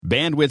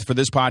Bandwidth for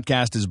this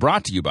podcast is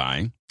brought to you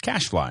by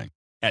CacheFly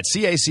at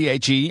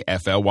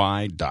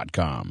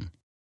CACHEFLY.com.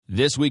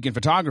 This Week in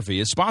Photography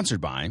is sponsored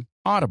by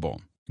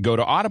Audible. Go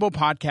to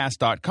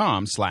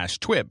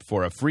audiblepodcast.com/TWIP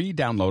for a free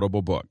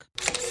downloadable book.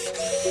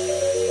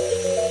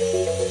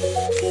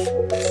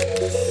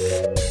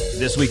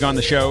 This week on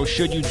the show,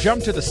 should you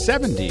jump to the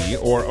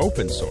 7D or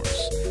open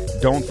source?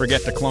 Don't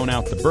forget to clone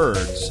out the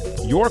birds.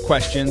 Your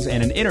questions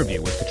and an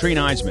interview with Katrin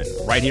Eismann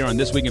right here on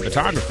This Week in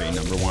Photography,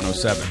 number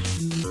 107.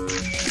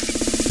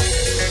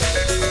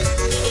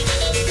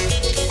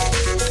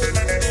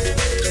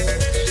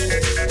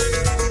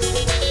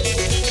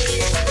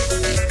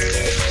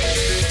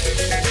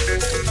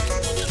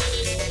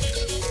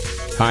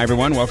 Hi,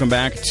 everyone. Welcome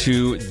back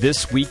to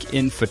This Week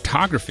in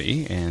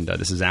Photography. And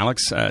this is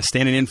Alex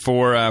standing in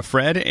for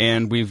Fred.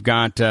 And we've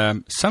got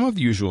some of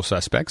the usual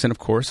suspects and, of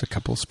course, a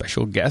couple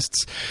special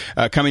guests.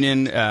 Coming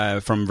in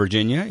from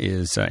Virginia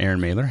is Aaron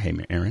Mailer. Hey,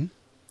 Aaron.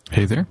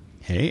 Hey there.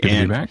 Hey. Good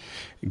to be back.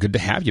 Good to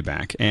have you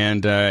back.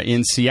 And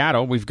in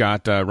Seattle, we've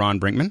got Ron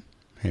Brinkman.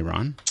 Hey,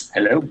 Ron.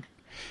 Hello.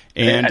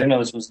 And I didn't know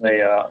this was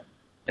a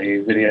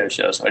video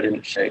show, so I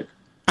didn't shave.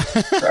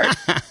 Sorry.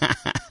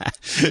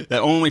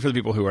 Only for the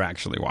people who are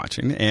actually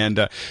watching.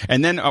 And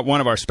then one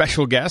of our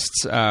special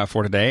guests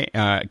for today,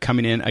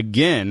 coming in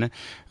again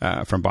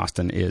from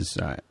Boston, is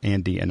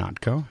Andy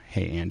Anatko.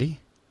 Hey, Andy.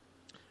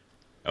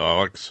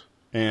 Alex.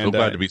 And, so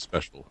glad to be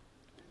special.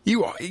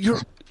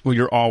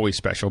 You're always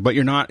special, but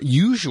you're not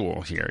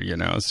usual here, you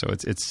know. So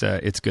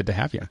it's good to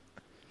have you.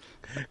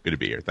 Good to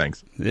be here.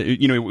 Thanks.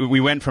 You know,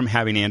 we went from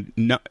having Andy.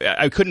 No,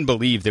 I couldn't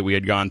believe that we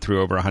had gone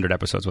through over 100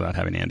 episodes without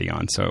having Andy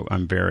on. So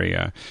I'm very,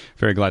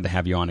 very glad to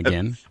have you on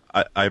again.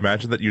 I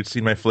imagine that you'd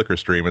seen my Flickr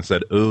stream and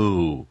said,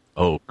 "Oh,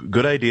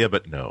 good idea,"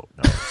 but no.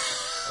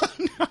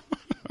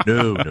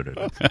 No.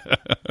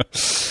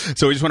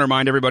 So we just want to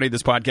remind everybody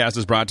this podcast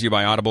is brought to you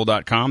by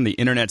Audible.com, the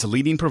Internet's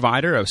leading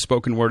provider of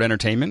spoken word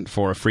entertainment.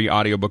 For a free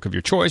audiobook of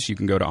your choice, you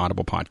can go to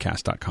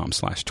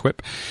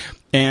audiblepodcast.com/TWIP.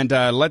 And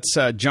let's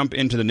jump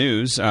into the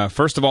news.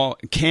 First of all,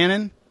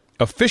 Canon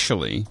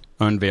officially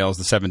unveils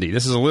the 7D.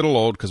 This is a little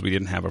old because we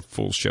didn't have a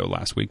full show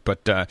last week,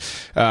 but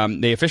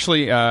they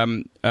officially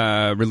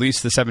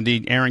released the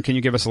 7D. Aaron, can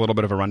you give us a little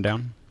bit of a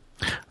rundown?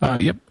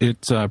 Yep,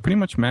 it pretty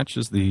much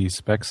matches the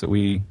specs that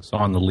we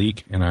saw in the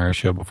leak in our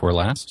show before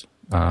last.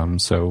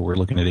 So we're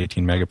looking at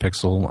 18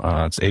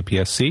 megapixel. It's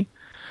APS-C.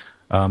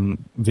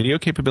 Video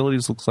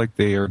capabilities looks like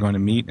they are going to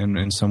meet and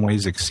in some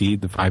ways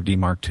exceed the 5D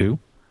Mark II.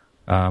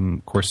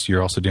 Of course,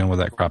 you're also dealing with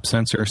that crop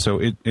sensor,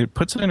 so it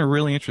puts it in a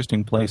really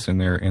interesting place in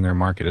their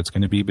market. It's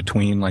going to be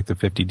between like the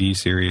 50D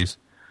series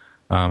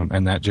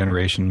and that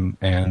generation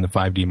and the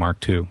 5D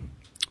Mark II.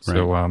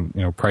 So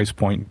Right. Price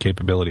point and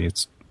capability.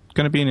 It's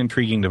going to be an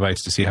intriguing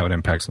device to see how it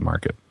impacts the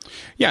market.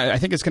 Yeah, I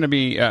think it's going to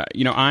be.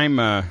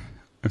 I'm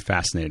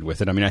fascinated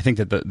with it. I mean, I think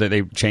that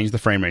they've changed the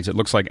frame rates. It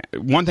looks like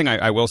one thing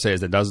I will say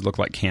is it does look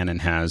like Canon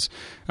has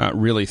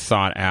really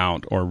thought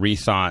out or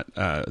rethought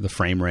the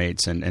frame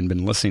rates and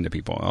been listening to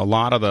people. A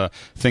lot of the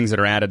things that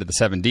are added to the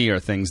 7D are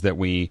things that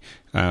we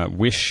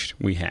wish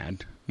we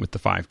had with the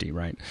 5D,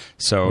 right?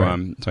 So,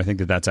 Right. So I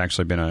think that's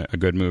actually been a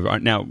good move.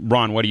 Now,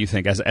 Ron, what do you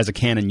think as a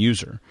Canon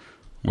user?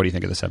 What do you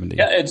think of the 7D?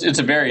 Yeah, it's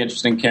a very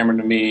interesting camera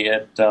to me.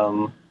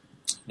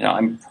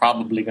 I'm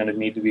probably going to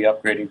need to be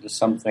upgrading to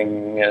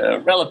something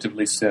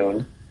relatively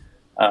soon.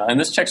 And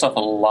this checks off a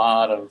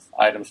lot of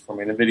items for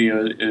me. The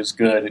video is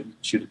good. It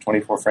shoots at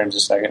 24 frames a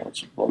second,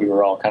 which is what we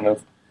were all kind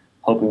of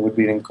hoping would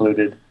be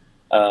included.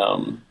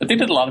 But they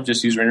did a lot of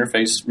just user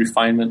interface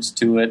refinements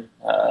to it.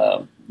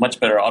 Much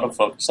better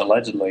autofocus,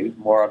 allegedly,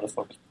 more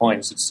autofocus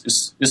points.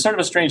 It's sort of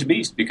a strange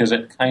beast because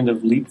it kind of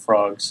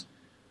leapfrogs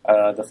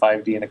the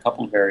 5D in a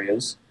couple of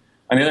areas.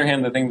 On the other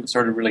hand, the thing that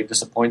sort of really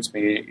disappoints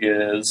me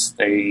is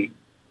they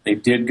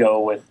did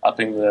go with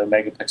upping the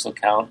megapixel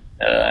count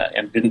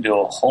and didn't do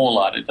a whole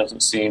lot, it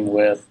doesn't seem,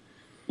 with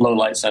low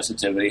light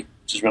sensitivity,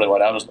 which is really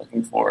what I was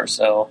looking for.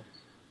 So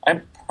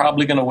I'm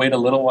probably going to wait a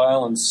little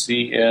while and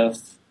see if,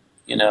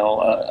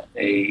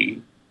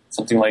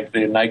 something like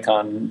the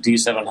Nikon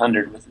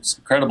D700 with its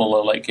incredible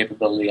low light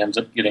capability ends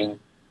up getting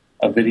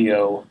a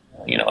video,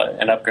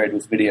 an upgrade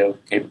with video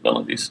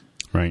capabilities.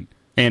 Right.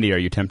 Andy, are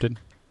you tempted?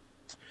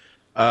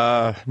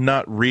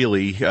 Not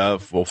really.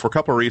 For a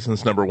couple of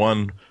reasons. Number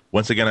one,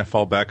 once again, I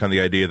fall back on the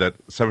idea that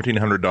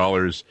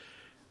 $1,700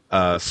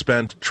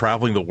 spent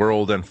traveling the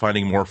world and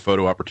finding more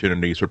photo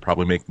opportunities would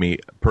probably make me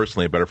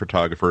personally a better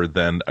photographer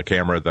than a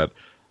camera that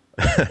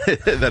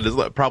that is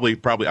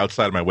probably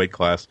outside of my weight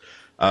class.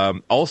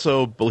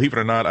 Also, believe it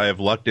or not, I have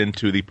lucked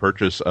into the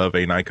purchase of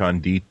a Nikon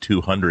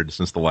D200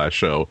 since the last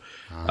show,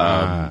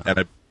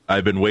 and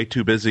I've been way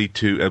too busy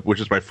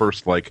which is my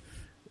first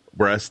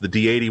Whereas the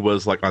D80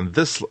 was on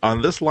this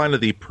line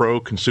of the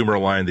pro consumer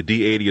line, the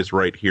D80 is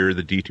right here,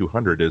 the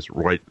D200 is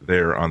right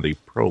there on the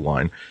pro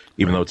line,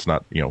 even though it's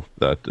not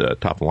the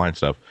top of the line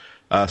stuff.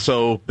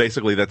 So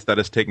basically, that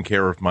has taken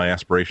care of my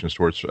aspirations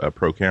towards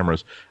pro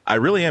cameras. I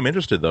really am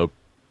interested though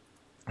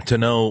to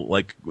know,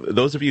 like,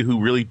 those of you who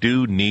really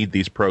do need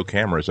these pro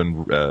cameras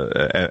and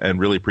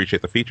really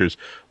appreciate the features,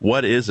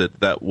 what is it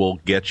that will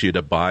get you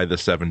to buy the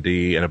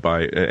 7D and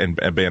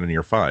abandon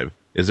your 5?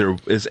 Is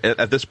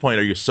at this point,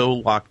 are you so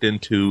locked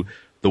into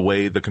the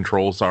way the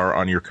controls are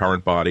on your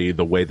current body,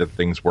 the way that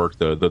things work,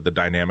 the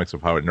dynamics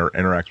of how it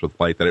interacts with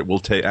light, that it will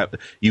take,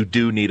 you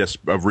do need a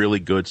really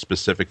good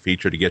specific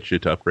feature to get you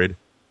to upgrade?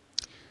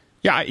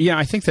 Yeah,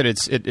 I think that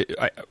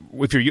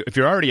if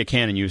you're already a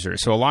Canon user,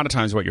 so a lot of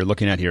times what you're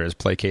looking at here is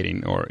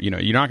placating, or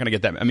you're not going to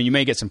get that. I mean, you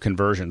may get some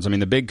conversions. I mean,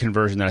 the big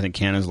conversion that I think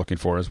Canon's looking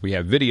for is we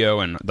have video,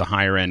 and the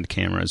higher end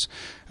cameras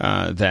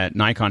that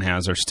Nikon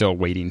has are still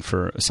waiting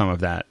for some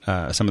of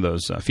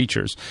those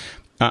features.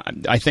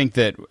 I think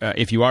that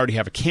if you already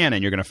have a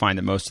Canon, you're going to find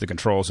that most of the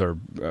controls are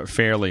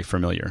fairly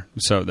familiar.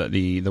 So that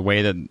the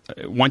way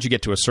that once you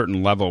get to a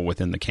certain level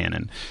within the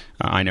Canon,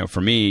 I know for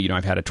me,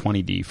 I've had a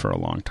 20D for a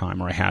long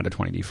time, or I had a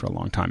 20D for a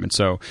long time, and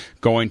so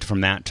going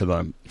from that to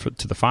the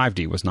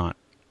 5D was not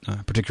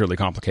particularly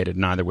complicated.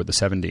 Neither would the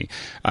 7D.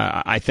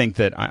 I think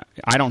that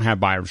I don't have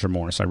buyer's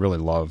remorse. I really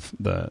love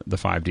the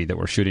 5D that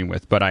we're shooting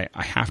with, but I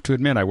have to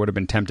admit I would have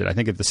been tempted. I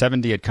think if the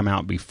 7D had come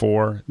out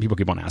before, people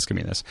keep on asking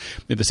me this,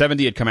 if the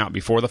 7D had come out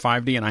before the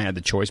 5D and I had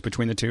the choice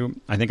between the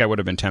two, I think I would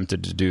have been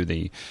tempted to do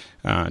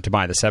to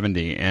buy the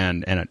 7D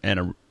and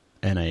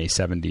a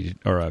 70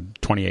 or a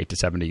 28 to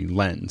 70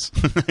 lens,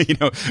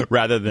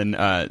 rather than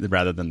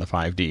the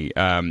 5D.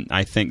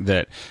 I think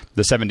that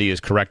the 7D has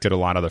corrected a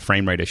lot of the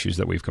frame rate issues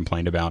that we've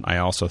complained about. I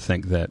also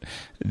think that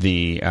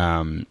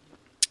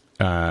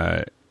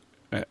I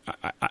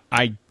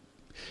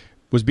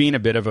was being a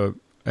bit of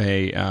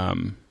a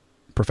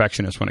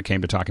perfectionist when it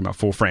came to talking about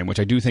full frame, which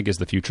I do think is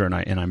the future,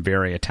 and I'm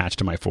very attached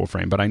to my full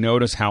frame. But I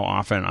notice how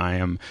often I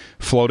am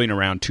floating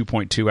around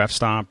 2.2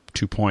 f-stop,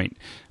 2.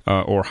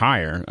 Or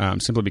higher,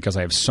 simply because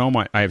I have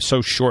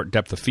so short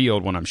depth of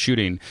field when I'm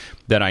shooting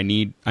that I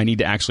need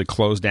to actually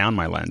close down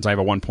my lens. I have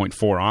a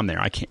 1.4 on there.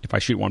 If I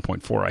shoot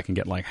 1.4, I can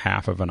get like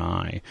half of an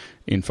eye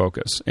in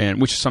focus, and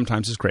which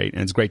sometimes is great,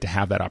 and it's great to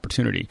have that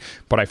opportunity.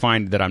 But I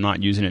find that I'm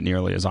not using it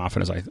nearly as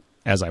often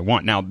as I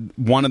want. Now,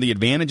 one of the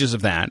advantages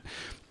of that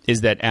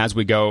is that as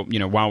we go,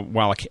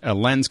 while a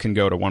lens can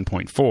go to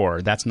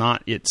 1.4, that's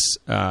not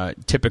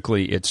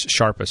typically its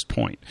sharpest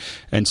point.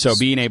 And so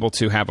being able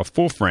to have a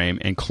full frame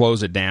and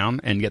close it down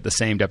and get the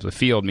same depth of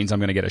field means I'm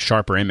going to get a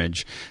sharper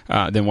image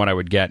than what I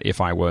would get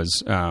if I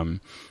was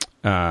than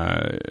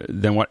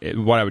what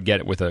I would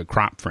get with a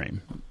crop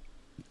frame.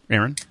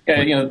 Aaron?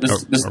 Yeah,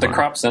 the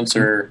crop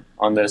sensor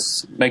on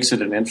this makes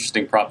it an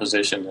interesting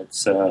proposition.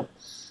 It's I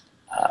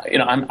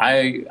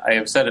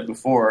have said it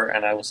before,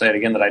 and I will say it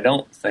again, that I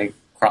don't think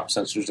crop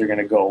sensors are going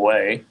to go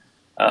away.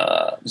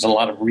 There's a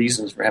lot of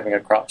reasons for having a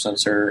crop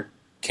sensor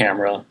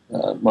camera,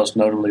 most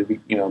notably,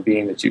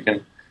 being that you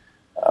can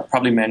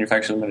probably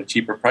manufacture them at a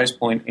cheaper price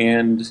point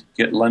and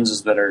get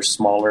lenses that are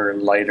smaller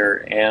and lighter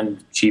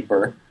and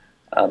cheaper,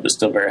 but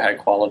still very high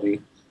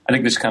quality. I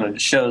think this kind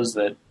of shows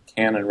that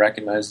Canon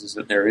recognizes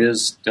that there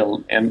is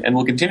still and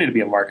will continue to be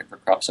a market for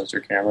crop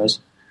sensor cameras.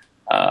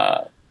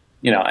 I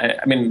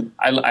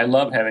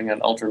love having an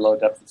ultra low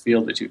depth of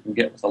field that you can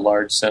get with a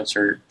large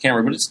sensor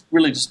camera, but it's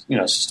really just,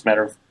 it's just a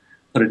matter of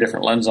put a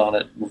different lens on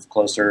it, move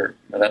closer,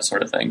 that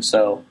sort of thing.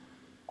 So,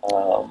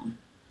 go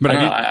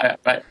ahead.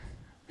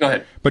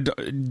 But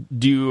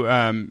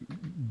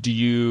do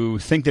you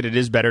think that it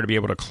is better to be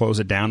able to close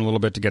it down a little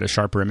bit to get a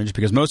sharper image?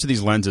 Because most of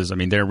these lenses, I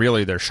mean,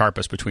 they're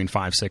sharpest between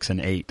 5, 6, and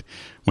 8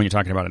 when you're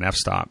talking about an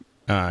f-stop.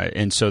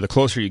 And so the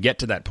closer you get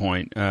to that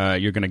point,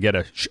 you're going to get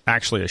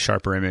actually a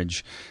sharper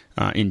image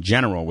in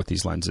general with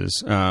these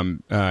lenses.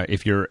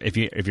 If you're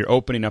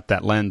opening up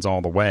that lens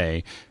all the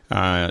way,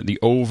 the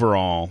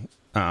overall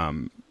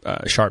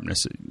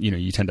sharpness,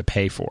 you tend to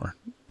pay for.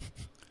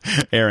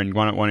 Aaron,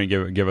 why don't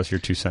you give us your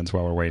 2 cents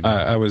while we're waiting?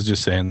 I was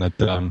just saying that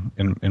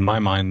in my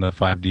mind, the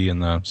 5D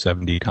and the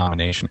 7D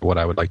combination are what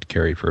I would like to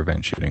carry for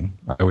event shooting.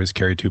 I always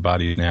carry two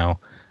bodies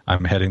now.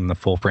 I'm heading the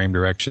full frame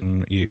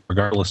direction,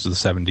 regardless of the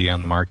 7D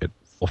on the market.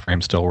 Full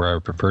frame still where I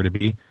would prefer to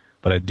be,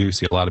 but I do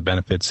see a lot of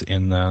benefits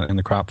in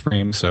the crop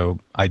frame. So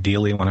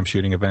ideally, when I'm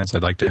shooting events,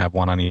 I'd like to have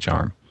one on each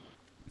arm.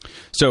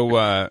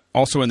 So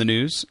also in the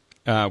news,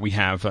 we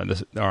have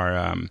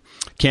our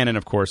Canon,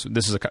 of course.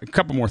 This is a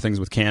couple more things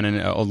with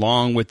Canon.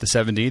 Along with the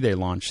 7D, they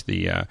launched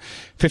the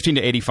 15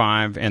 to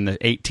 85 and the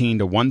 18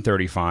 to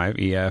 135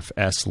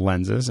 EFS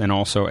lenses, and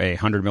also a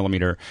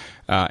 100mm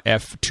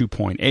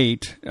f2.8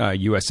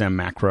 USM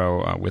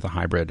macro with a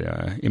hybrid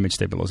image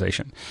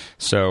stabilization.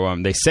 So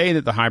they say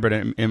that the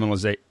hybrid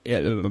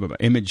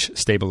image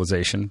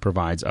stabilization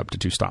provides up to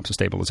 2 stops of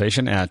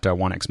stabilization at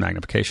 1x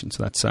magnification.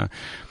 So that's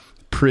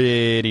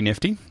pretty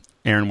nifty.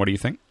 Aaron, what do you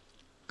think?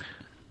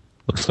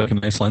 Looks like a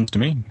nice lens to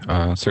me.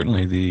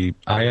 Certainly the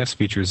IS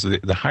features,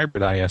 the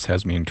hybrid IS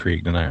has me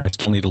intrigued, and I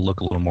still need to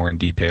look a little more in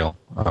detail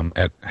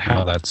at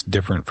how that's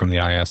different from the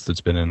IS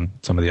that's been in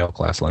some of the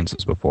L-class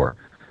lenses before.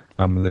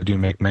 They do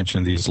make mention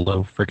of these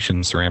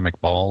low-friction ceramic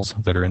balls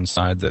that are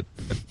inside that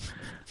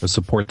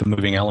support the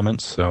moving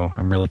elements. So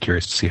I'm really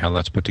curious to see how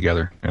that's put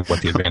together and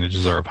what the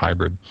advantages are of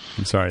hybrid.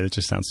 I'm sorry, it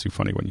just sounds too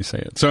funny when you say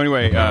it. So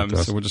anyway,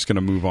 so we're just going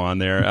to move on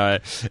there,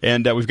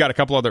 and we've got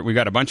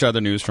a bunch of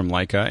other news from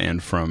Leica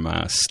and from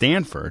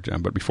Stanford.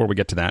 But before we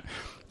get to that,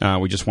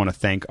 we just want to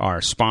thank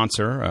our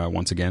sponsor,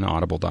 once again,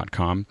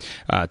 Audible.com.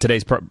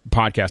 Today's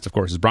podcast, of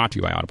course, is brought to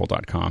you by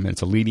Audible.com.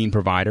 It's a leading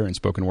provider in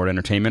spoken word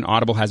entertainment.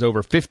 Audible has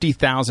over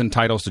 50,000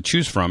 titles to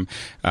choose from,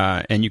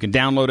 and you can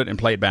download it and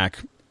play it back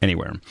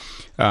anywhere.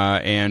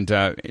 And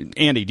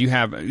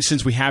Andy,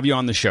 since we have you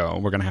on the show,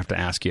 we're going to have to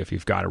ask you if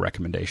you've got a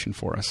recommendation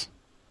for us.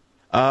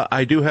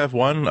 I do have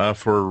one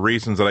for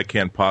reasons that I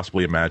can't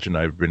possibly imagine.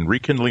 I've been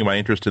rekindling my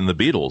interest in the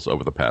Beatles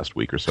over the past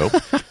week or so.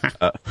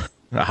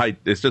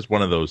 It's just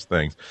one of those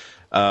things.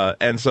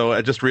 And so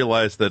I just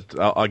realized that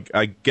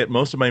I get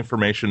most of my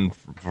information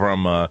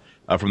from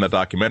that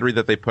documentary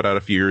that they put out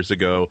a few years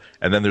ago,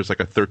 and then there's like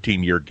a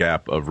 13-year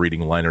gap of reading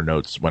liner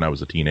notes when I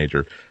was a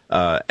teenager.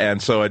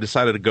 And so I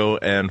decided to go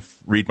and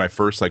read my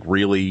first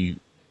really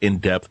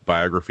in-depth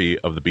biography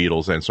of the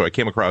Beatles, and so I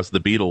came across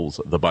The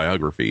Beatles, the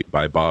biography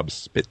by Bob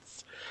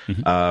Spitz.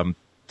 Mm-hmm.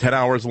 10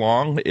 hours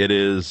long. It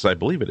is, I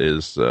believe it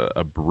is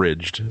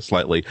abridged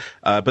slightly,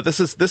 but this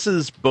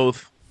is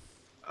both.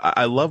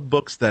 I love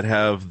books that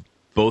have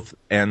both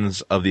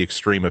ends of the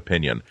extreme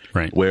opinion,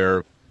 right,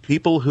 where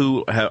people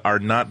who are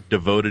not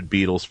devoted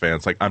Beatles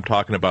fans, like I'm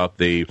talking about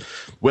the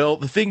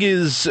thing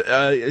is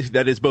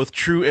that is both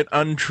true and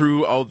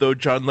untrue, although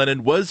John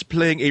Lennon was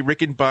playing a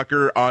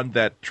Rickenbacker on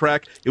that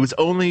track. It was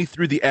only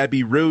through the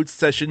Abbey Road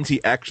sessions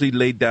he actually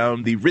laid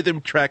down the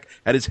rhythm track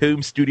at his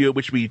home studio,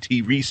 which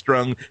he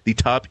restrung the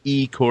top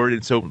E chord,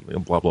 and so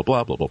blah, blah,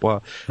 blah, blah, blah,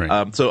 blah.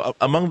 Right. So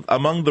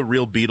among the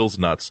real Beatles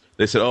nuts,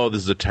 they said, oh,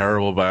 this is a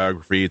terrible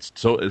biography. It's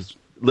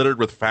littered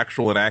with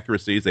factual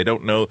inaccuracies. They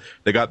don't know.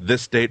 They got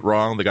this date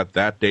wrong. They got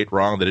that date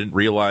wrong. They didn't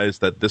realize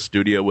that this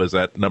studio was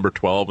at number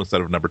 12 instead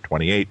of number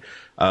 28.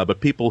 But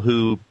people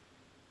who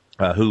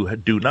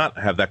do not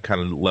have that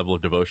kind of level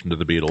of devotion to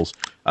the Beatles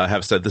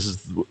have said this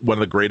is one of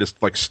the greatest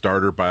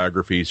starter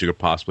biographies you could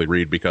possibly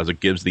read, because it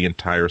gives the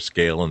entire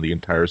scale and the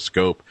entire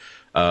scope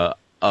of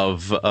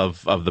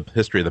the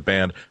history of the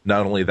band.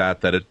 Not only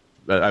that it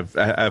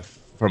I've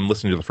from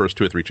listening to the first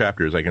 2 or 3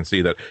 chapters, I can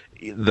see that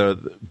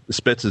the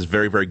Spitz is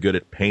very, very good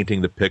at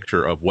painting the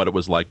picture of what it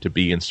was like to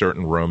be in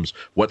certain rooms,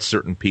 what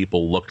certain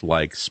people looked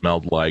like,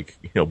 smelled like,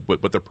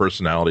 what their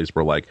personalities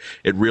were like.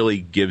 It really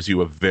gives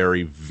you a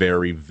very,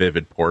 very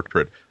vivid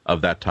portrait of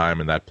that time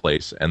and that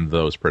place and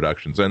those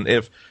productions. And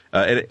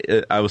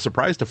I was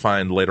surprised to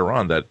find later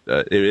on that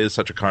it is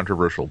such a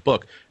controversial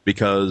book,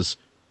 because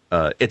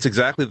it's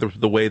exactly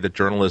the way that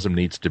journalism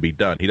needs to be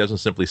done. He doesn't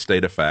simply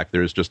state a fact.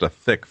 There's just a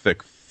thick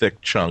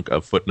chunk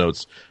of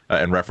footnotes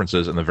and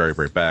references in the very,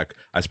 very back.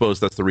 I suppose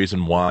that's the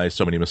reason why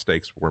so many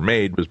mistakes were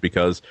made, was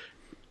because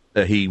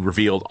he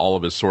revealed all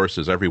of his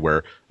sources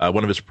everywhere.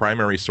 One of his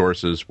primary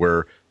sources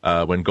were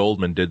when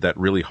Goldman did that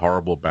really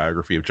horrible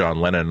biography of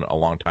John Lennon a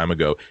long time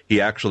ago, he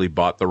actually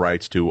bought the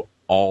rights to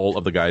all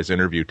of the guy's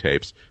interview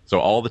tapes. So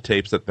all the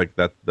tapes that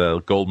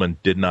the Goldman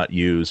did not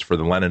use for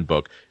the Lennon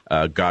book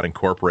got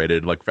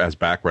incorporated as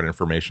background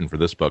information for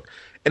this book.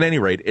 At any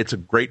rate, it's a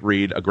great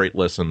read, a great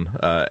listen,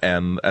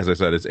 and as I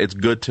said, it's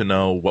good to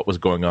know what was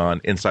going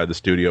on inside the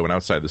studio and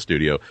outside the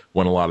studio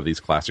when a lot of these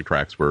classic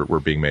tracks were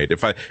being made.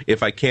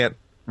 If I can't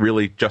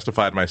really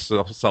justified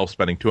myself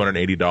spending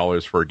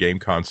 $280 for a game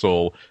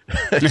console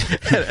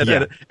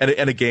and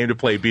a game to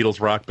play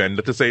Beatles Rock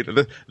Band. To say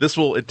this is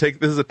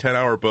a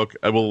 10-hour book.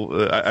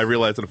 I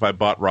realize that if I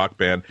bought Rock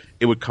Band,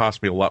 it would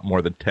cost me a lot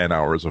more than 10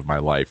 hours of my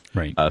life.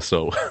 Right.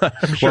 So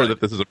I'm sure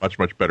that this is a much,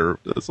 much better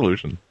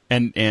solution.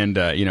 And these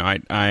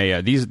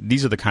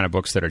are the kind of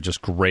books that are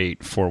just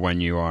great for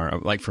when you are,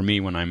 like for me,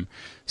 when I'm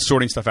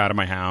sorting stuff out of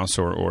my house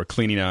or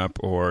cleaning up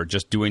or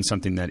just doing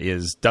something that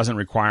doesn't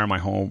require my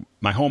whole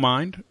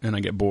mind, and I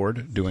get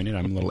bored doing it.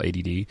 I'm a little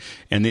ADD,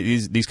 and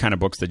these kind of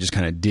books that just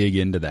kind of dig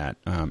into that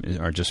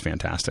are just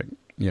fantastic.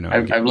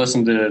 I've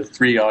listened to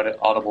 3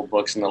 Audible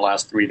books in the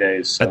last 3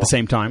 days. So. At the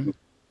same time?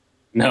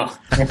 No,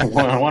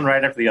 one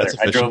right after the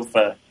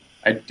other.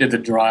 I did the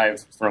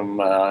drive from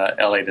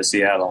LA to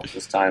Seattle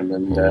this time,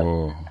 and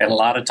had a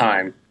lot of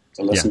time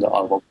to listen to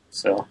Audible.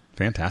 So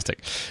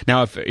fantastic.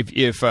 Now,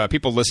 if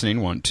people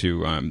listening want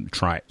to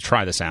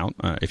try this out,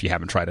 if you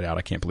haven't tried it out,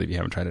 I can't believe you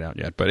haven't tried it out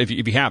yet. But if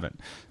you haven't,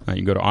 you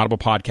can go to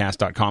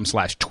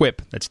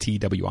audiblepodcast.com/TWIP. That's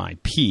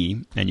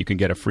TWIP, and you can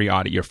get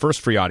your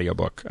first free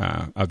audiobook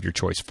of your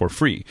choice for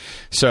free.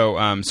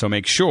 So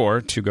make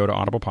sure to go to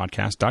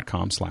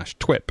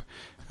audiblepodcast.com/TWIP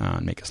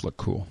and make us look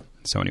cool.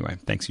 So anyway,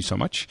 thanks you so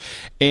much.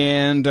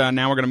 And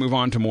now we're going to move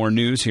on to more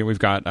news here. We've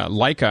got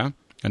Leica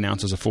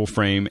announces a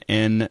full-frame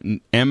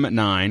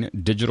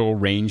M9 digital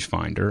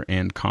rangefinder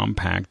and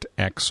compact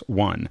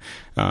X1.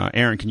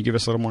 Aaron, can you give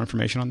us a little more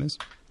information on this?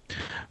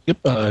 Yep.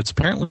 It's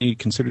apparently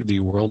considered the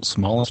world's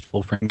smallest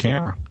full-frame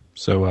camera.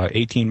 So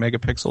 18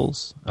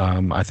 megapixels.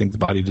 I think the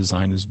body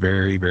design is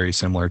very, very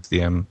similar to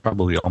the M,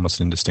 probably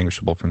almost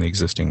indistinguishable from the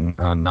existing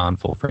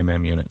non-full-frame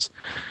M units.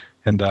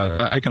 And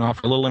I can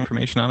offer a little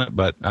information on it,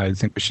 but I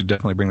think we should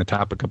definitely bring the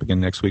topic up again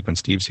next week when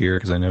Steve's here,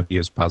 because I know he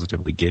is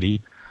positively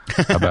giddy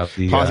about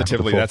the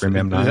positively. The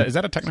full-frame M9. Is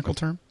that a technical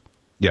term?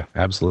 Yeah,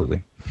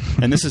 absolutely.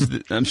 And this is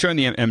I'm showing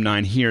the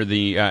M9 here.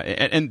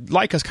 And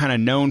Leica's kind of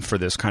known for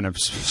this kind of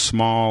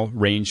small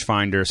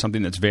rangefinder,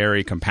 something that's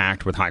very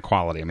compact with high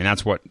quality. I mean,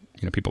 that's what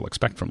people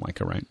expect from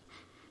Leica, right?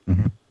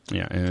 Mm-hmm.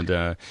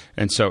 Yeah,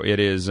 and so it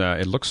is.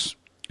 It looks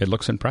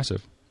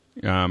impressive.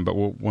 But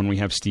when we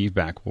have Steve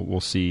back, we'll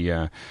see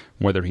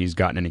whether he's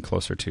gotten any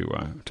closer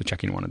to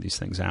checking one of these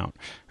things out.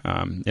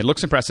 It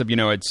looks impressive.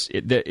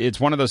 It's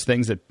one of those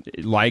things that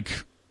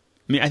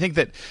I think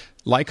that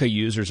Leica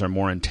users are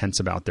more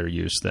intense about their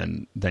use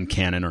than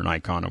Canon or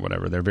Nikon or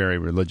whatever. They're very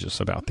religious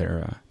about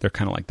they're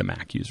kind of like the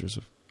Mac users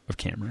of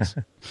cameras,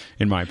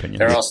 in my opinion.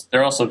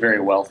 They're also very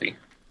wealthy.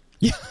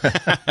 Yeah,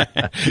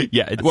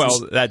 yeah.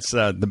 Well, that's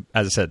as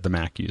I said, the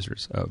Mac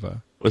users of.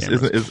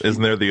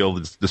 Isn't there the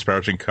old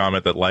disparaging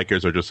comment that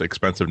Leicas are just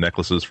expensive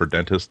necklaces for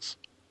dentists?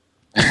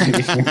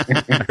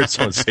 I heard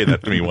someone say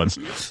that to me once.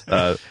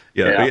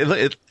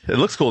 It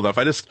looks cool enough.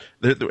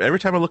 Every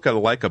time I look at a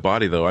Leica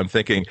body, though, I'm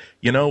thinking,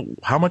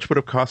 how much would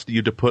it cost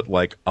you to put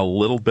like a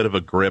little bit of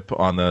a grip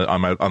on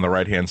the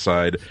right hand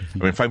side? I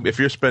mean,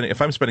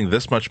 if I'm spending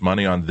this much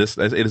money on this,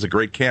 it is a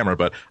great camera,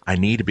 but I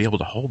need to be able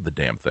to hold the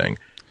damn thing.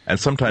 And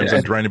sometimes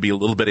I'm trying to be a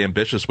little bit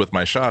ambitious with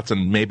my shots,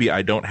 and maybe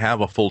I don't have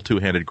a full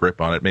two-handed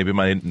grip on it. Maybe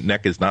my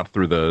neck is not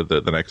through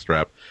the neck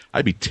strap.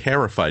 I'd be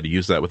terrified to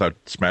use that without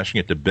smashing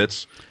it to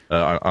bits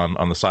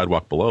on the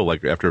sidewalk below,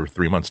 like after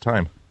 3 months'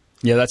 time.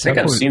 Yeah, that's. I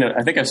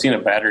think I've seen a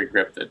battery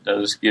grip that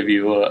does give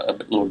you a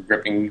little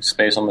gripping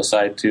space on the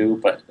side too.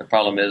 But the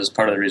problem is,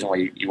 part of the reason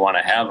why you want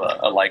to have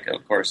a Leica,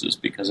 of course, is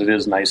because it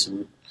is nice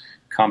and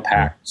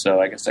compact.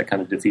 So I guess that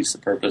kind of defeats the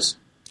purpose.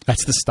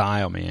 That's the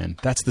style, man.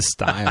 That's the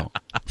style.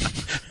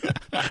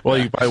 Well,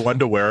 you buy one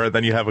to wear, and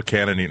then you have a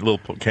Canon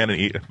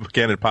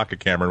pocket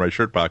camera in my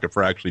shirt pocket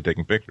for actually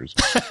taking pictures.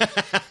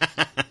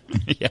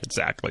 Yeah,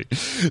 exactly.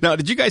 Now,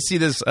 did you guys see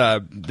this?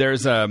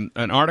 There's an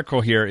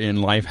article here in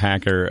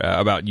Lifehacker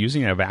about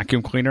using a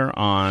vacuum cleaner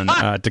on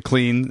to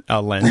clean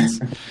a lens,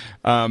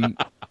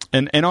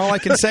 and all I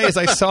can say is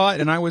I saw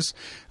it and I was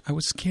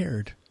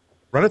scared.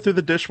 Run it through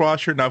the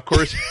dishwasher. Now, of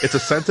course, it's a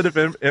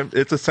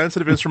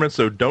sensitive instrument,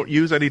 so don't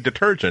use any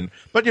detergent.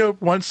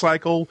 But one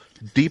cycle,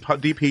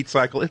 deep heat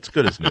cycle, it's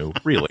good as new.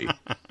 Really,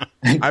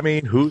 I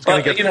mean, who's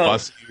going to get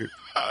fussy?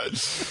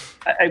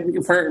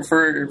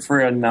 For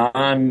a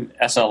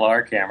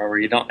non-SLR camera where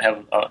you don't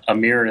have a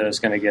mirror that's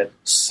going to get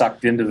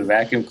sucked into the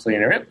vacuum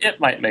cleaner, it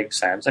might make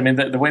sense. I mean,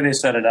 the way they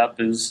set it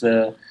up is,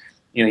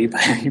 you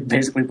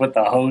basically put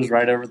the hose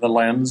right over the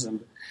lens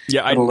and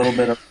put a little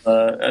bit of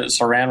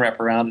saran wrap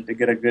around it to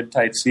get a good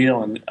tight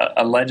seal, and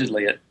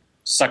allegedly it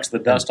sucks the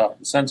dust off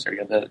the sensor.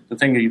 The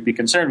thing that you'd be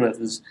concerned with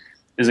is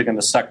it going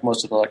to suck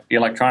most of the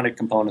electronic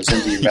components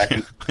into your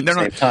vacuum at the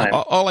same time?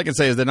 All I can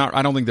say is they're not.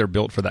 I don't think they're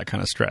built for that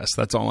kind of stress.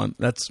 That's all.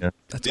 That's all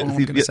I'm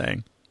going to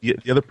say. The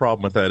other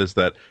problem with that is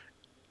that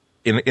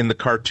in the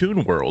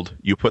cartoon world,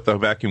 you put the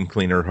vacuum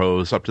cleaner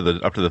hose up to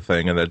the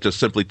thing, and it just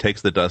simply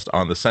takes the dust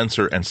on the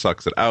sensor and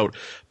sucks it out.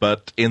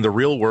 But in the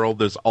real world,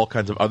 there's all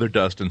kinds of other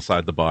dust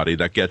inside the body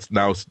that gets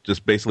now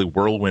just basically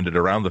whirlwinded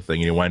around the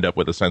thing, and you wind up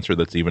with a sensor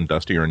that's even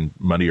dustier and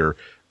muddier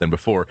than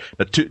before.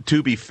 But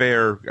to be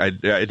fair, I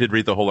did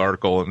read the whole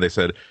article, and they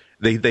said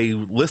they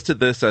listed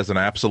this as an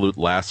absolute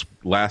last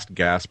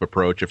gasp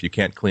approach if you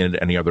can't clean it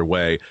any other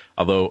way.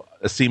 Although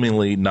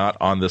seemingly not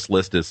on this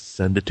list is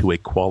send it to a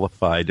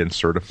qualified and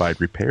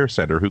certified repair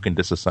center who can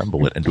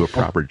disassemble it and do a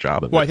proper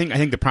job of it. Well, I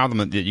think the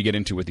problem that you get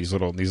into with these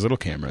little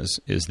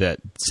cameras is that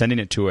sending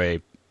it to a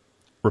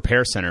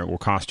repair center will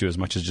cost you as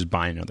much as just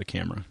buying another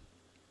camera.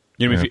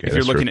 If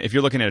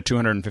you're looking at a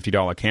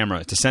 $250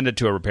 camera, to send it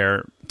to a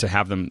repair, to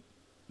have them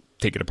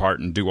take it apart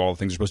and do all the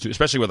things you're supposed to do,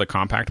 especially with a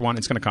compact one,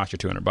 it's going to cost you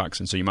 $200,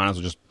 and so you might as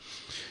well just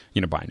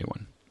buy a new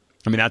one.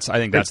 I mean, I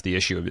think that's the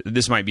issue.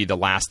 This might be the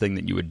last thing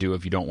that you would do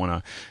if you don't want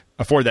to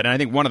afford that. And I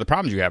think one of the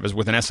problems you have is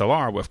with an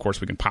SLR, of course,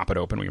 we can pop it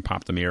open, we can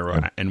pop the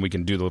mirror, and we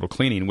can do the little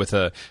cleaning. With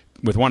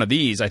one of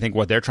these, I think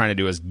what they're trying to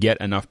do is get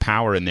enough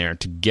power in there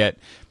to get.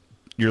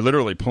 You're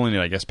literally pulling it,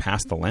 I guess,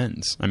 past the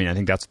lens. I mean, I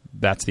think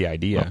that's the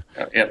idea.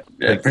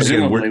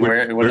 Presumably,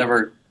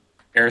 whatever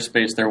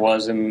airspace there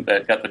was in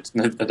that got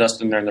the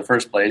dust in there in the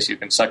first place, you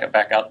can suck it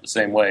back out the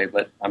same way.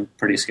 But I'm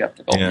pretty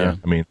skeptical. Yeah.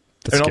 I mean.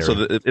 That's and scary.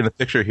 also, in the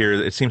picture here,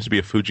 it seems to be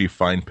a Fuji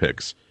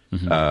FinePix.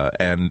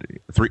 And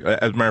as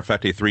a matter of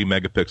fact, a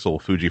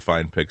 3-megapixel Fuji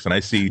FinePix. And I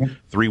see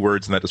 3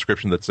 words in that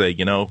description that say,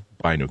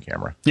 buy a new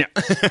camera. Yeah.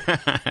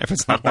 If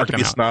it's not to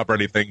be a snob or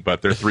anything,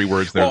 but there are 3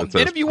 words there that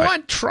says. And if you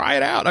want, try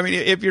it out. I mean,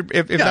 if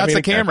that's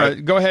the camera,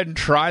 go ahead and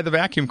try the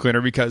vacuum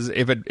cleaner, because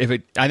if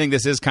it, I think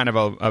this is kind of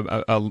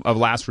a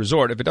last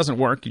resort. If it doesn't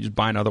work, you just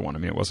buy another one. I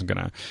mean,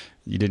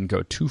 you didn't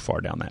go too far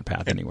down that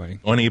path anyway.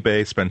 On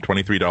eBay, spend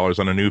 $23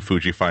 on a new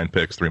Fuji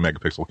FinePix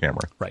 3-megapixel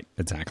camera. Right,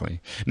 exactly.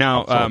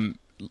 Now,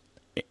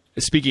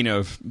 speaking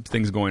of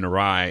things going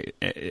awry,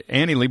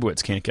 Annie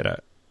Leibovitz can't get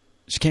a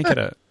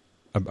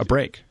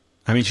break.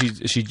 I mean,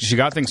 she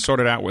got things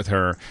sorted out with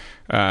her,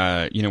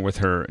 with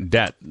her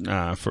debt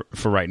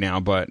for right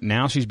now. But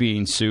now she's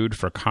being sued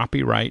for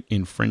copyright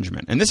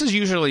infringement, and this is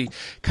usually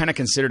kind of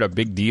considered a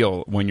big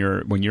deal when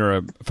you're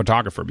a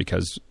photographer,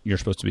 because you're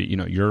supposed to be,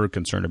 you're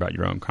concerned about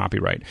your own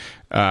copyright.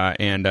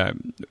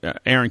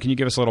 Aaron, can you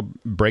give us a little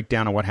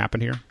breakdown of what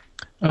happened here?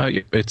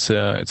 It's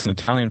an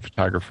Italian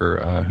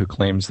photographer who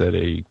claims that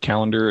a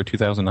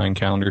 2009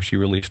 calendar she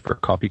released for a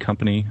coffee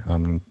company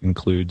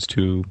includes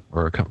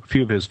a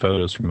few of his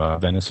photos from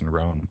Venice and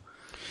Rome.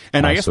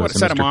 And I guess what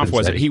set him off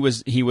was that he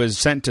was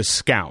sent to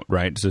scout,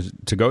 right?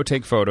 To go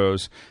take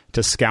photos,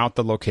 to scout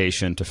the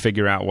location, to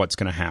figure out what's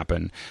going to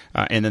happen,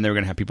 and then they were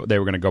going to have people. They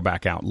were going to go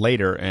back out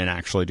later and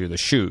actually do the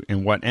shoot.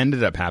 And what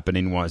ended up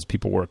happening was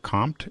people were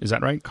comped. Is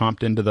that right?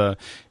 Comped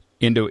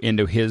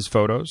into his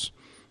photos.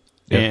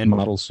 And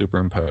models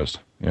superimposed.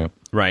 Yeah.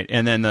 Right.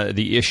 And then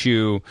the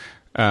issue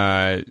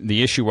was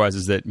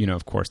that,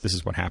 of course, this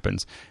is what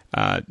happens,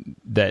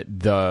 that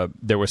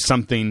there was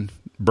something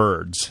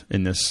birds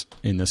in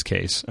this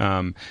case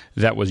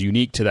that was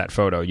unique to that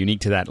photo, unique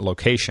to that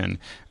location,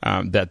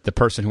 that the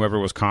person, whoever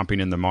was comping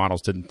in the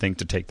models, didn't think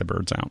to take the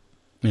birds out.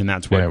 And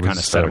that's what kind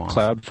of set them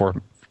off.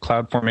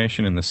 Cloud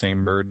formation in the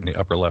same bird in the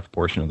upper left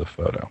portion of the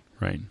photo.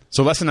 Right.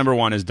 So lesson number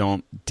 1 is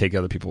don't take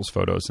other people's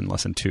photos, and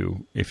lesson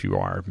 2, if you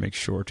are, make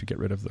sure to get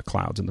rid of the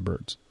clouds and the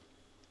birds.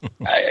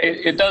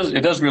 It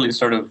does really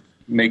sort of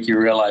make you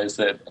realize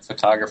that a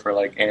photographer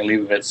like Annie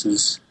Leibovitz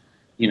is,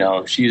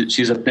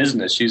 she's a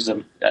business. She's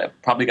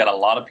probably got a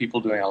lot of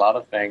people doing a lot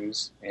of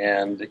things,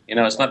 and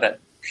it's not that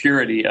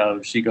purity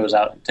of she goes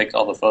out and takes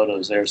all the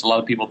photos. There's a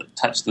lot of people that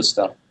touch the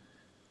stuff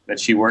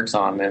that she works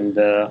on, and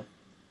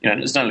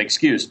it's not an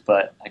excuse,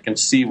 but I can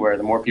see where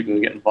the more people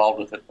who get involved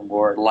with it, the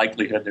more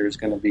likelihood there's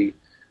going to be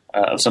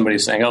of somebody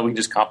saying, "Oh, we can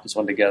just comp this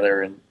one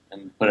together and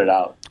put it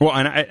out." Well,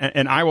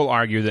 and I will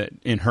argue that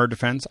in her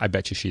defense, I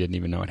bet you she didn't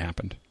even know it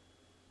happened.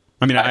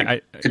 I mean, I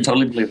could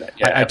totally believe that.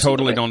 Yeah, I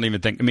totally don't even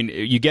think. I mean,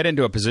 you get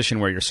into a position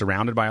where you're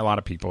surrounded by a lot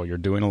of people, you're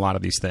doing a lot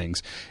of these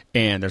things,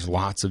 and there's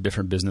lots of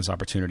different business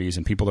opportunities,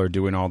 and people are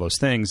doing all those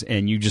things,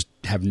 and you just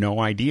have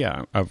no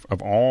idea of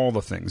all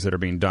the things that are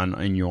being done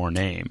in your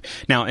name.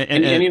 Now,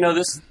 and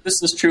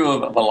this is true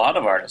of a lot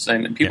of artists,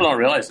 and people don't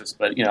realize this,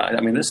 but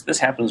this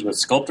happens with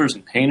sculptors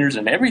and painters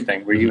and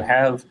everything, where you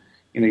have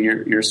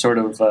your sort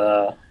of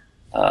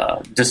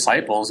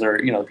disciples or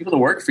people that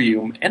work for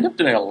you end up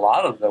doing a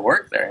lot of the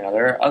work there.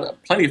 There are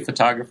plenty of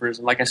photographers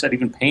and, like I said,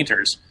 even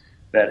painters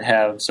that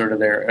have sort of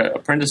their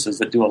apprentices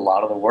that do a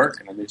lot of the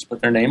work, and they just put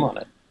their name on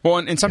it. Well,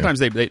 and sometimes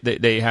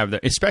they have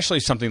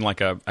especially something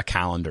like a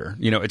calendar.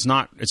 It's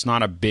not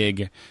a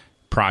big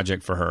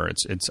project for her.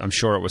 It's I'm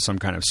sure it was some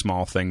kind of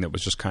small thing that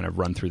was just kind of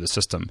run through the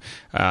system.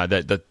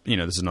 That this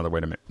is another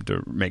way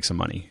to make some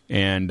money.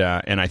 And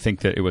I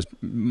think that it was,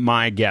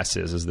 my guess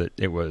is that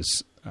it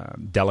was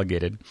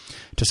delegated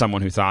to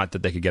someone who thought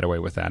that they could get away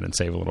with that and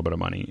save a little bit of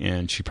money,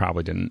 and she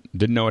probably didn't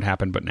know it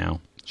happened, but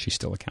now she's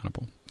still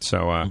accountable.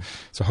 So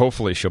so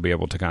hopefully she'll be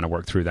able to kind of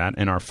work through that.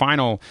 And our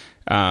final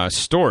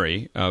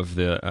story of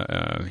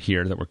the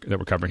here that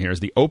we're covering here is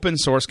the open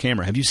source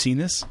camera. Have you seen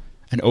this?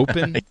 An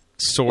open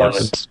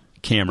source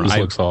camera. This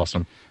looks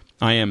awesome.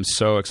 I am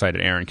so excited.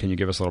 Aaron, can you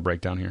give us a little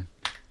breakdown here?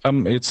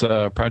 It's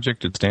a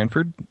project at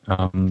Stanford.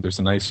 There's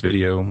a nice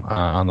video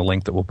on the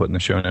link that we'll put in the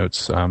show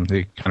notes. They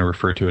kind of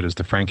refer to it as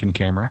the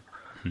Frankencamera.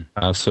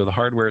 So the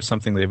hardware is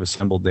something they've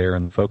assembled there,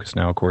 and the focus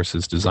now, of course,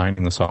 is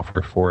designing the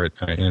software for it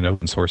in an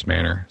open source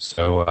manner.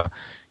 So,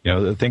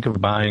 think of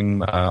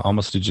buying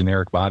almost a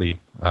generic body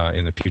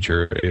in the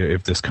future,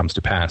 if this comes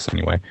to pass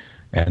anyway.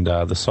 And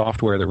the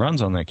software that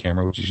runs on that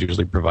camera, which is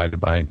usually provided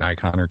by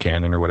Nikon or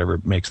Canon or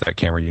whatever makes that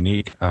camera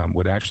unique,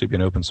 would actually be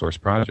an open source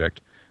project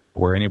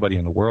where anybody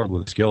in the world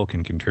with skill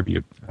can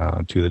contribute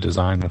to the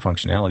design and the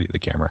functionality of the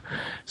camera.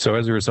 So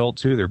as a result,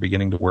 too, they're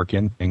beginning to work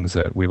in things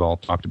that we've all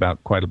talked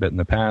about quite a bit in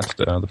the past,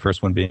 the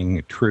first one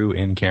being true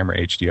in-camera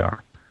HDR.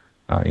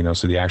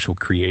 So the actual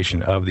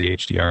creation of the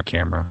HDR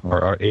camera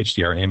or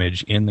HDR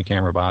image in the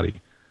camera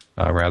body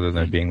rather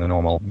than it being the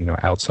normal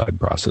outside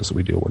process that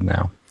we deal with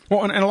now.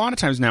 Well, and a lot of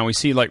times now we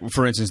see, like,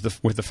 for instance,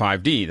 with the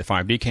 5D. The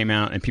 5D came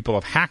out, and people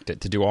have hacked it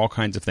to do all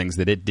kinds of things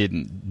that it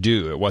didn't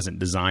do. It wasn't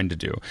designed to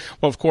do.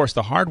 Well, of course,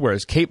 the hardware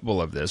is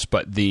capable of this,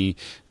 but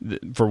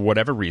for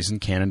whatever reason,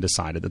 Canon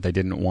decided that they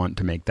didn't want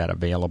to make that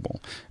available.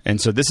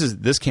 And so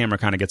this camera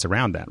kind of gets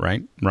around that,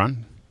 right,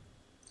 Ron?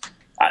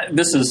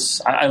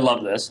 I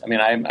love this. I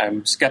mean,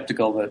 I'm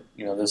skeptical that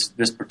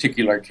this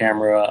particular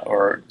camera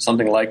or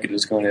something like it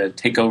is going to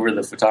take over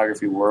the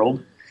photography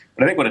world.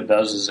 But I think what it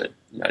does is it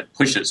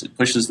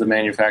pushes the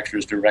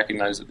manufacturers to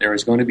recognize that there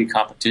is going to be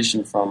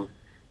competition from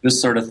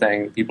this sort of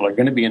thing. People are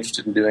going to be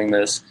interested in doing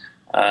this,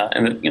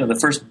 and the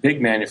first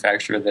big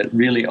manufacturer that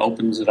really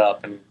opens it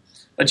up and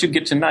lets you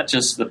get to not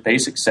just the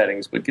basic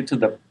settings, but get to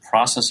the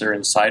processor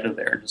inside of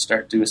there to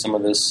start doing some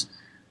of this,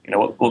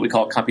 what we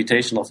call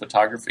computational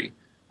photography,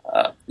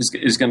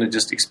 is going to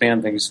just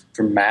expand things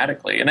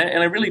dramatically. And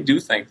I really do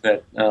think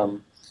that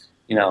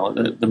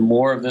the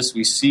more of this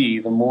we see,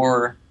 the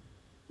more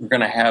we're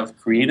going to have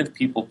creative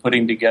people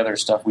putting together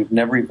stuff we've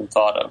never even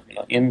thought of,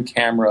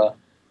 in-camera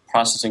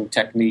processing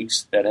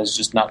techniques that has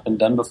just not been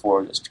done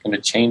before. That's going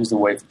to change the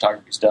way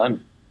photography is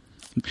done.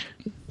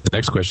 The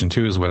next question,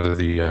 too, is whether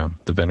the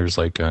vendors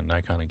like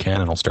Nikon and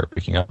Canon will start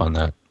picking up on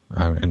that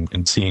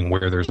and seeing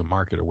where there's a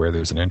market or where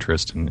there's an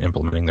interest in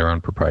implementing their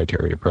own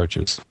proprietary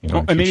approaches.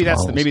 And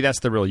maybe that's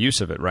the real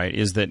use of it, right?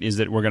 Is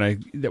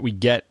that we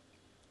get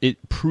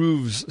it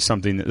proves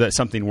that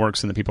something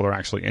works and that people are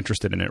actually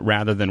interested in it,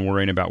 rather than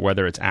worrying about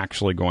whether it's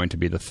actually going to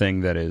be the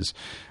thing that is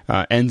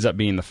ends up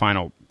being the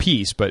final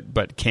piece.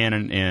 But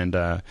Canon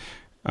and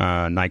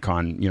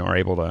Nikon, are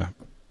able to,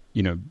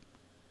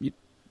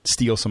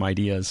 steal some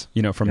ideas,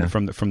 from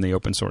the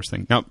open source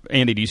thing. Now,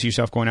 Andy, do you see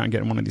yourself going out and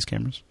getting one of these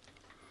cameras?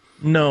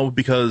 No,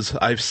 because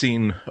I've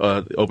seen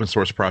open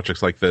source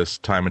projects like this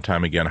time and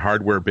time again.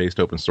 Hardware-based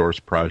open source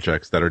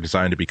projects that are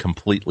designed to be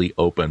completely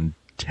open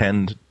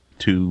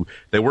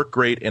they work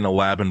great in a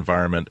lab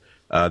environment.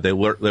 They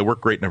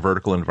work great in a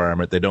vertical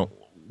environment. They don't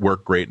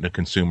work great in a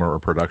consumer or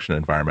production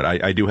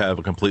environment. I do have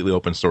a completely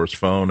open source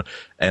phone,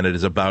 and it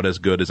is about as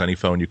good as any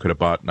phone you could have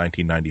bought in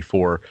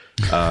 1994.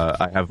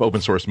 I have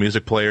open source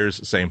music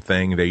players, same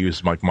thing. They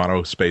use like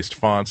mono-spaced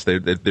fonts.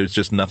 There's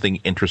just nothing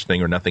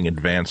interesting or nothing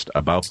advanced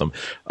about them.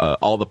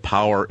 All the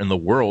power in the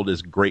world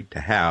is great to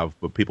have,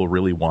 but people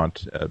really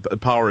want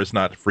power is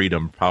not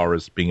freedom. Power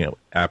is being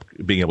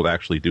able to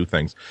actually do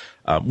things.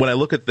 When I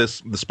look at the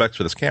specs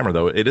for this camera,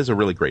 though, it is a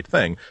really great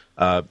thing.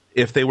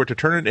 If they were to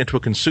turn it into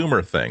a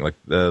consumer thing, like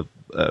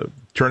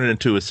turn it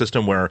into a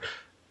system where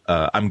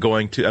I'm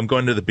going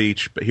to the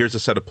beach, but here's a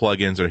set of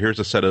plugins or here's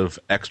a set of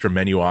extra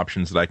menu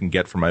options that I can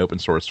get from my open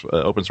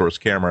source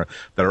camera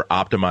that are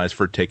optimized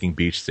for taking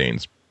beach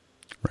scenes,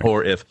 right.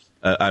 Or if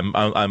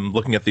I'm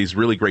looking at these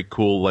really great,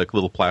 cool, like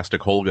little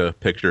plastic Holga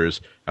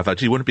pictures. I thought,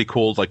 gee, wouldn't it be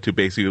cool, like to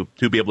be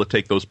able to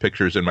take those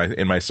pictures in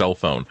my cell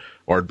phone,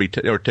 or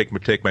take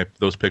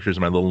those pictures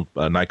in my little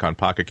Nikon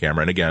pocket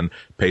camera, and again,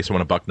 pay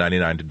someone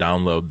 $1.99 to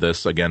download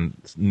this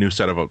new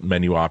set of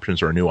menu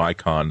options or a new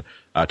icon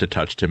to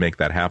touch to make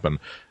that happen.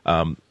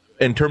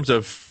 In terms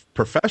of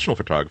professional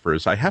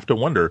photographers, I have to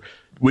wonder: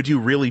 would you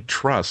really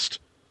trust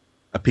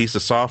a piece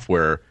of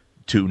software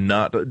to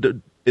not?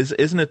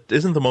 Isn't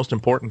the most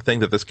important thing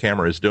that this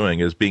camera is doing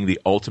is being the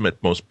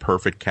ultimate, most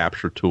perfect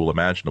capture tool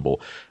imaginable?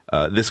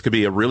 This could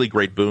be a really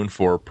great boon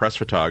for press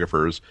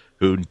photographers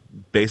who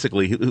they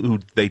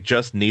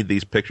just need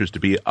these pictures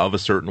to be of a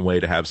certain way,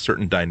 to have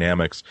certain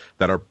dynamics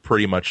that are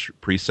pretty much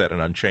preset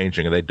and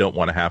unchanging, and they don't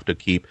want to have to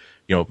keep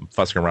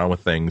fussing around with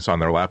things on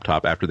their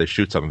laptop after they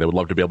shoot something. They would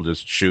love to be able to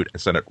just shoot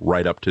and send it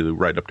right up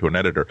to an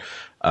editor.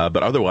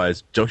 But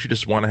otherwise, don't you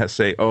just want to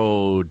say,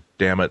 oh,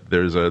 damn it,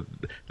 there's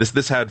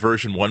this had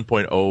version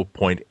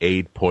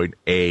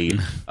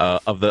 1.0.8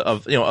 of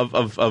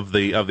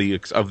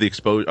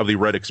the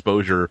red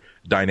exposure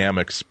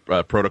dynamics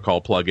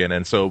protocol plugin,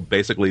 and so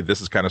basically this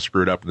is kind of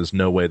screwed up, and there's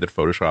no way that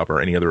Photoshop or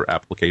any other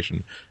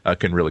application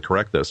can really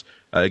correct this.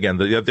 Again,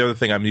 the other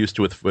thing I'm used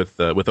to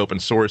with open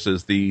source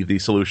is the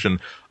solution.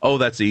 Oh,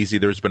 that's easy.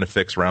 There's been a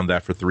fix around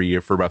that for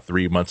about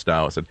 3 months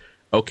now. I said,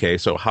 okay,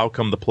 so how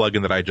come the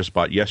plugin that I just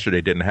bought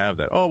yesterday didn't have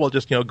that? Oh, well,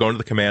 just go into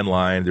the command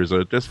line. There's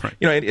it's a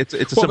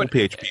simple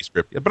PHP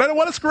script, but I don't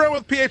want to screw around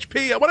with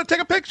PHP. I want to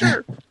take a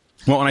picture.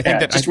 Well, and I think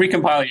just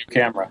recompile your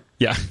camera.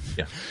 Yeah.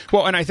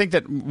 Well, and I think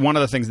that one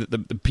of the things that the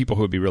people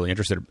who would be really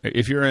interested,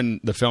 if you're in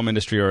the film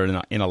industry or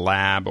in a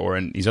lab or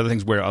in these other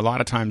things, where a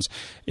lot of times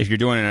if you're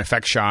doing an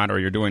effect shot or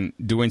you're doing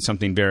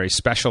something very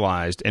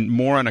specialized and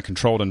more in a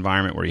controlled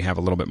environment where you have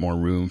a little bit more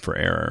room for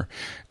error,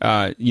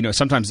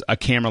 sometimes a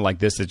camera like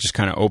this is just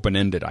kind of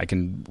open-ended. I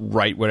can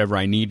write whatever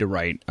I need to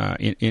write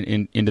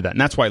into that.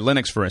 And that's why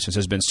Linux, for instance,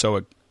 has been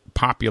so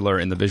popular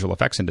in the visual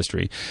effects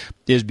industry,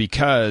 is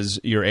because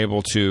you're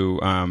able to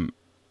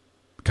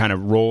kind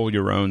of roll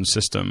your own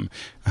system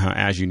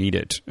as you need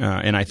it.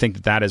 And I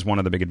think that is one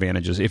of the big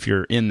advantages if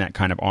you're in that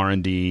kind of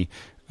R&D,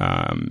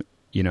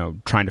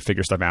 trying to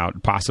figure stuff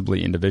out,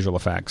 possibly into visual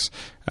effects.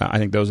 I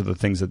think those are the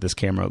things that this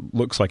camera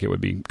looks like it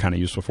would be kind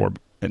of useful for.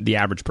 The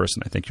average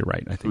person, I think you're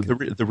right. I think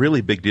the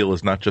really big deal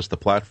is not just the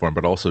platform,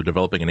 but also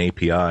developing an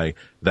API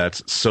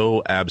that's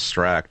so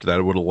abstract that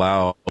it would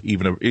allow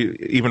even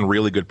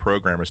really good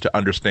programmers to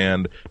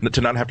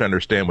not have to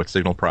understand what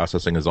signal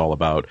processing is all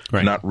about,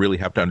 right. Not really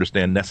have to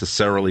understand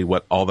necessarily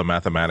what all the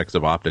mathematics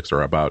of optics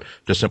are about.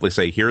 Just simply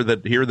say, here are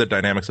the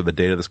dynamics of the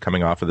data that's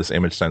coming off of this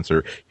image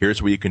sensor. Here's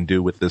what you can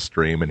do with this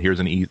stream, and here's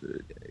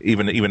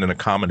even an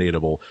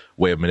accommodatable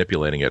way of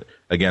manipulating it.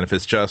 Again, if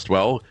it's just,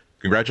 well,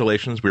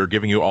 congratulations, we are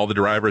giving you all the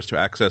drivers to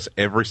access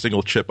every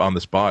single chip on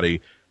this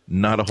body,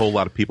 not a whole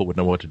lot of people would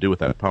know what to do with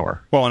that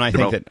power. Well, and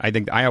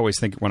I always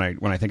think when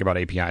I think about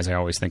APIs, I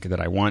always think that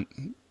I want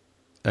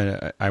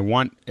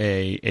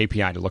a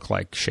API to look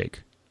like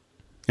Shake.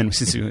 And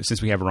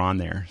since we have Ron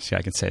there, see,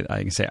 I can say,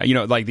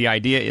 like the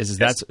idea is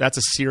that's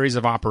a series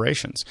of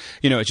operations.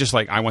 It's just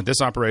like I want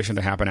this operation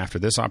to happen after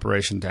this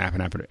operation to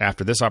happen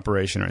after this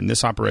operation, or in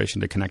this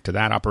operation to connect to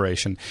that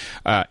operation,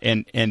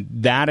 and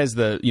that is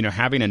the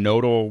having a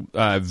nodal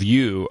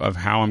view of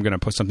how I'm going to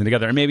put something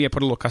together, and maybe I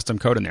put a little custom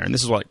code in there. And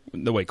this is like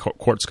the way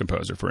Quartz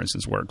Composer, for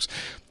instance, works,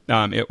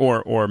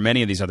 or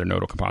many of these other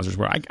nodal composers,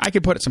 where I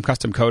could put some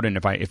custom code in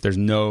if there's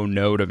no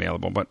node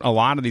available. But a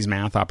lot of these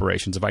math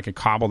operations, if I could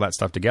cobble that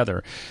stuff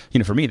together,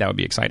 for me that would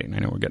be exciting. I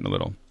know we're getting a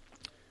little.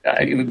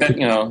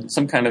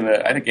 Some kind of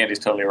I think Andy's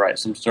totally right.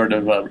 Some sort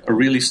of a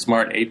really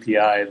smart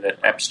API that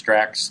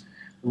abstracts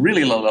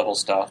really low-level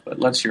stuff, but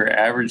lets your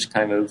average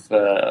kind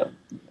of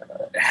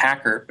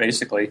hacker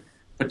basically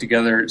put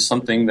together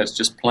something that's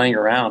just playing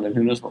around, and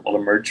who knows what will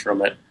emerge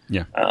from it.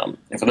 Yeah.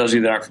 And for those of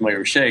you that aren't familiar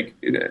with Shake,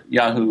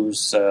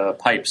 Yahoo's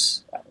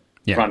pipes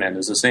front end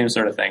is the same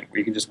sort of thing, where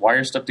you can just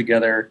wire stuff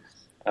together,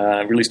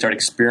 really start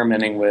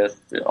experimenting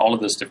with all of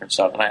this different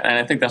stuff. And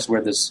I think that's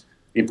where the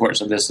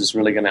importance of this is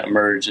really going to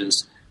emerge,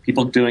 is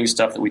people doing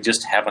stuff that we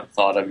just haven't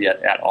thought of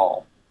yet at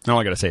all. All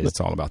I got to say is it's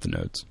all about the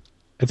nodes.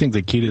 I think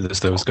the key to this,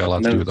 though, has got a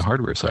lot to do with the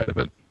hardware side of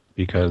it.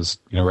 Because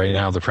right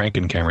now the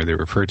Frankencamera they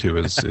refer to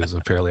is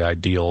a fairly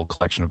ideal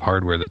collection of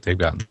hardware that they've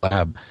got in the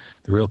lab.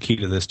 The real key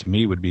to this, to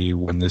me, would be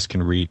when this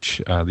can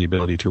reach the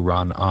ability to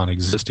run on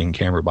existing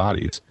camera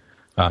bodies,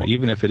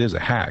 even if it is a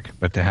hack,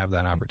 but to have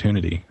that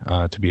opportunity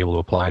to be able to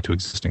apply to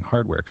existing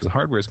hardware, because the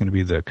hardware is going to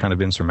be the kind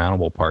of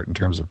insurmountable part in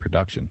terms of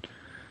production.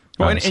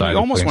 Well, and you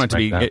almost want it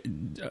to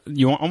be.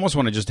 You almost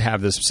want to just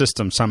have this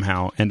system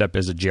somehow end up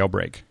as a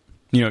jailbreak.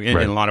 In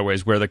a lot of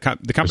ways, where the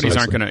companies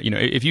aren't going to,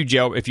 if you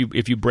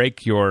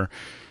break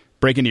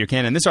into your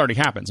Canon, this already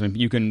happens. I mean,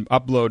 you can flash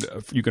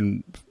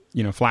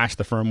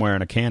the firmware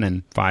in a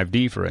Canon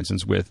 5D, for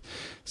instance, with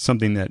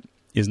something that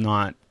is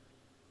not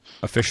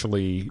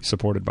officially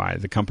supported by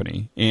the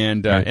company,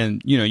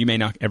 and you may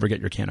not ever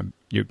get your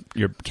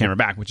camera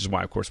back, which is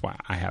why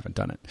I haven't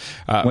done it.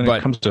 When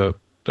it comes to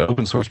the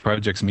open source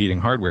projects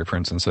meeting hardware, for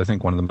instance, I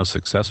think one of the most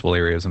successful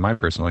areas in my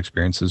personal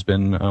experience has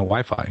been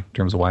Wi-Fi, in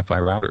terms of Wi-Fi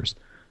routers.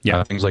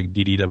 Yeah, things like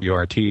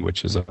DDWRT,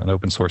 which is an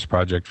open source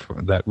project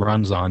that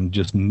runs on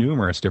just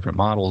numerous different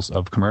models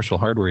of commercial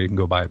hardware you can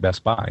go buy at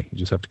Best Buy. You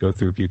just have to go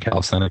through a few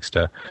calisthenics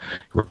to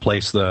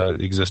replace the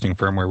existing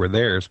firmware with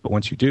theirs. But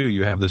once you do,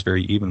 you have this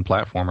very even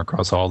platform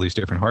across all these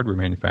different hardware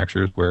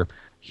manufacturers where a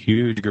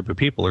huge group of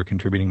people are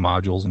contributing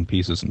modules and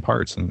pieces and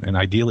parts. And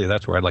ideally,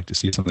 that's where I'd like to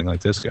see something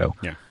like this go.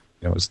 Yeah.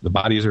 As the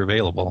bodies are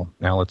available,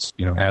 now let's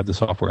add the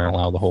software and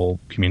allow the whole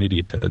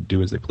community to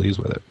do as they please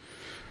with it.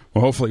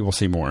 Well, hopefully we'll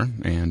see more,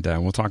 and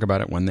we'll talk about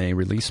it when they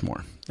release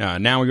more.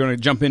 Now we're going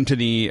to jump into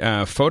the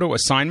photo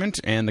assignment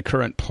and the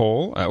current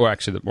poll,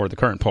 the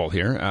current poll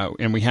here.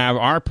 And we have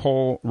our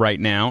poll right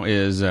now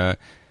is,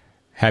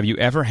 have you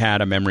ever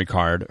had a memory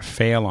card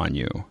fail on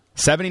you?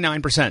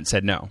 79%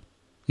 said no,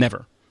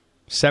 never.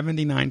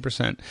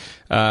 79%.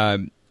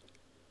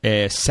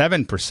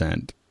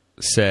 7%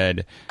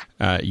 said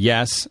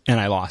yes, and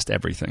I lost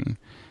everything.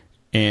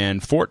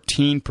 And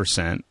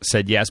 14%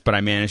 said yes, but I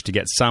managed to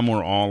get some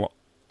or all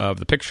of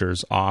the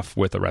pictures off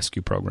with a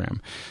rescue program.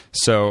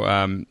 So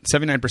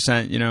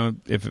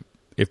 79%,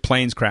 if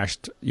planes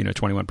crashed,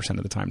 21%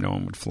 of the time no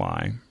one would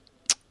fly.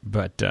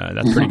 But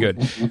that's pretty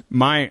good.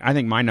 I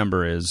think my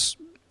number is,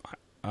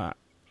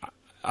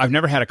 I've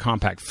never had a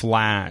compact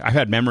flash. I've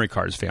had memory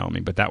cards fail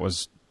me, but that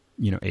was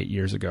 8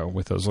 years ago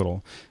with those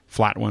little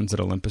flat ones that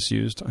Olympus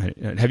used.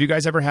 Have you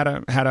guys ever had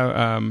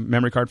a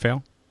memory card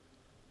fail?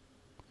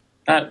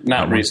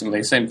 Not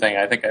recently. Same thing.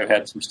 I think I've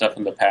had some stuff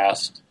in the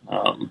past,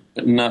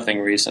 but nothing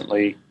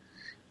recently.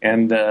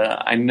 And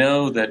I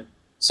know that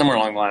somewhere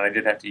along the line I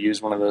did have to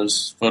use one of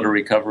those photo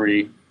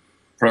recovery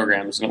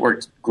programs, and it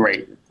worked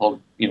great. It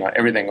pulled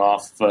everything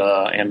off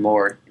and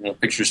more.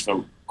 Pictures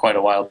from quite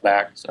a while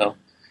back. So,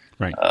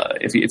 right.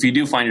 If you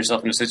do find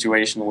yourself in a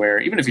situation where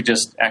even if you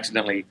just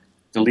accidentally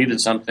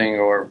deleted something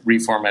or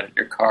reformatted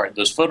your card,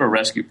 those photo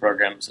rescue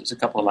programs, there's a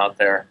couple of them out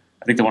there.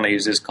 I think the one I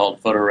use is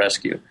called Photo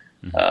Rescue.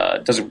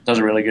 Does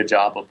a really good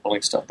job of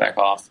pulling stuff back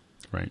off.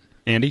 Right,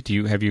 Andy,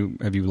 have you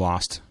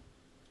lost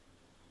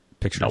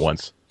pictures? Not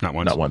once. Not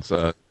once.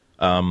 The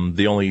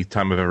only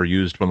time I've ever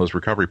used one of those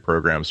recovery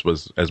programs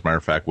was, as a matter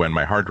of fact, when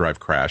my hard drive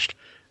crashed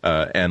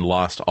and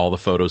lost all the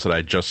photos that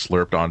I just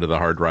slurped onto the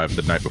hard drive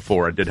the night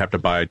before. I did have to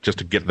buy just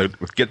to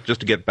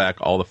get back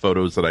all the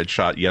photos that I'd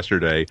shot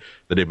yesterday,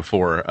 the day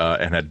before,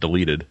 and had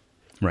deleted.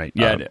 Right.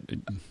 Yeah.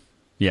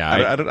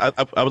 Yeah,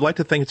 I would like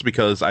to think it's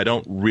because I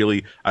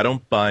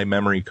don't buy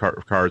memory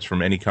cards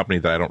from any company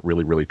that I don't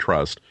really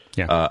trust.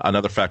 Yeah.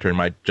 Another factor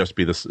might just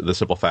be the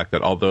simple fact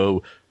that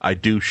although I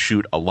do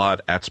shoot a lot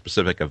at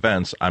specific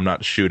events, I'm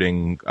not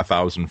shooting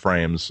 1,000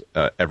 frames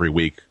every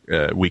week,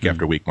 week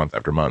after week, month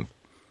after month.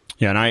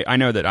 Yeah, and I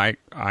know that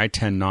I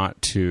tend not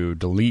to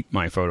delete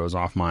my photos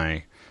off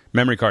my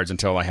memory cards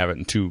until I have it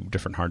in 2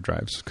 different hard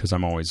drives, because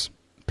I'm always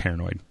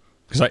paranoid.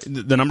 Because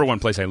the number one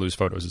place I lose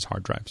photos is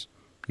hard drives.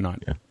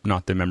 Not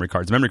the memory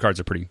cards. The memory cards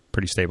are pretty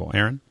stable.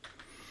 Aaron?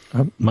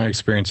 My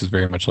experience is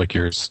very much like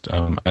yours.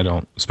 I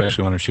don't,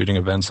 especially when I'm shooting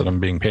events that I'm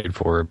being paid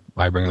for,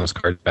 I bring those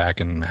cards back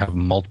and have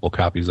multiple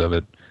copies of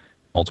it,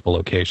 multiple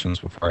locations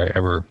before I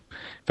ever.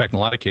 In fact, in a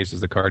lot of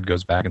cases, the card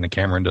goes back in the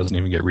camera and doesn't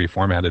even get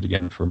reformatted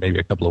again for maybe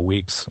a couple of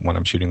weeks when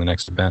I'm shooting the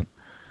next event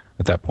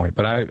at that point.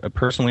 But I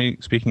personally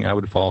speaking, I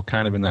would fall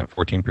kind of in that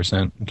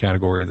 14%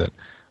 category that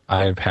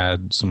I've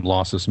had some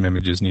losses, some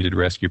images needed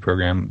rescue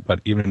program,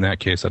 but even in that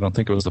case, I don't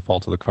think it was the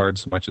fault of the card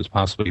so much as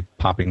possibly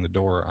popping the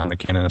door on the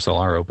Canon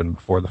SLR open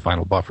before the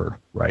final buffer,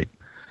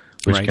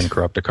 which can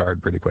corrupt a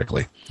card pretty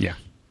quickly. Yeah,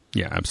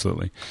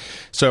 absolutely.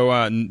 So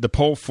the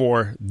poll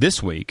for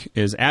this week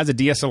is, as a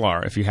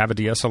DSLR, if you have a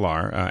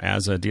DSLR,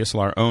 as a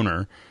DSLR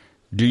owner,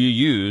 do you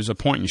use a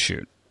point and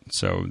shoot?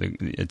 So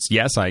it's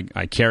yes, I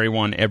carry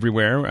one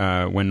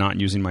everywhere when not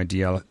using my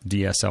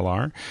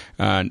DSLR,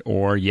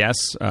 or yes,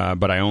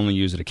 but I only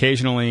use it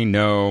occasionally.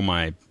 No,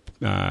 my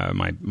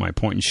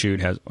point and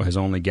shoot has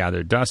only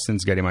gathered dust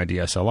since getting my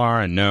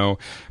DSLR, and no,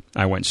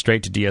 I went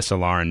straight to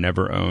DSLR and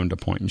never owned a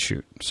point and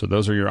shoot. So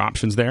those are your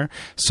options there.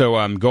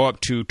 So go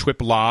up to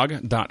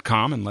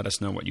twiplog.com and let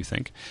us know what you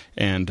think,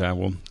 and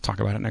we'll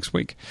talk about it next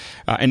week.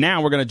 And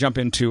now we're going to jump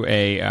into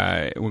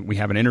we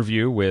have an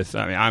interview with.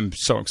 I'm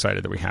so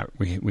excited that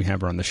we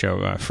have her on the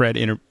show. Fred,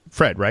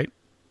 right?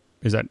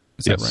 Is that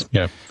right?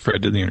 Yeah,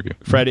 Fred did the interview.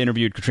 Fred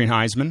interviewed Katrin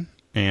Eismann.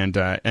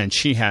 And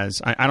she has,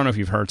 I don't know if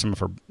you've heard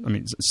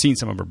seen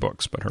some of her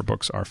books, but her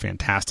books are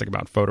fantastic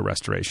about photo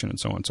restoration and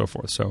so on and so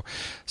forth.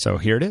 So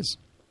here it is.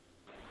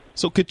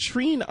 So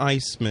Katrin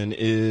Eismann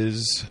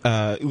is,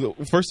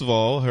 first of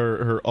all,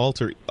 her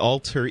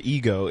alter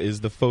ego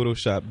is the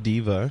Photoshop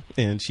diva,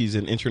 and she's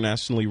an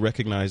internationally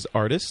recognized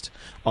artist,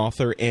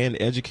 author, and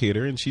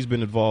educator, and she's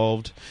been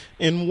involved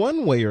in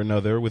one way or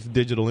another with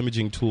digital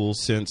imaging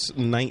tools since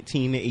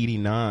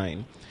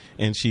 1989.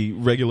 And she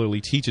regularly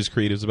teaches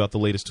creatives about the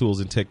latest tools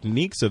and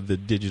techniques of the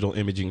digital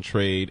imaging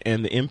trade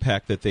and the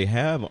impact that they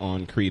have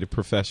on creative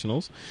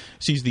professionals.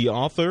 She's the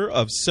author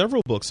of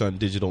several books on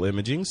digital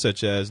imaging,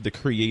 such as The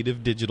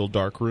Creative Digital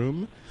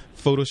Darkroom,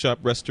 Photoshop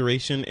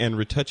Restoration and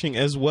Retouching,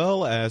 as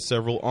well as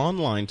several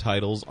online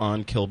titles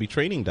on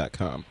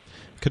KelbyTraining.com.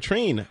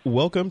 Katrin,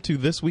 welcome to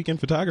This Week in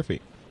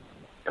Photography.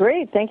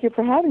 Great. Thank you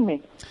for having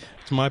me.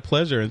 It's my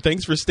pleasure, and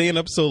thanks for staying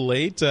up so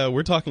late.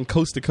 We're talking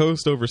coast to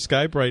coast over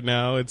Skype right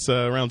now. It's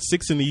around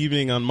 6 in the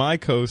evening on my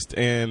coast,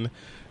 and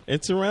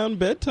it's around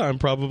bedtime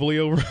probably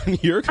over on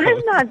your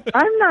coast.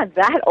 I'm not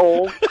that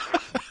old.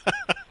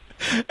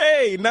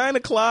 Hey, 9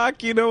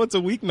 o'clock, it's a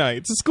weeknight.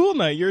 It's a school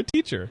night. You're a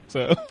teacher.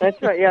 So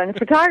That's right, yeah. And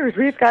photographers,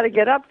 we've got to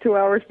get up 2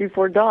 hours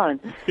before dawn.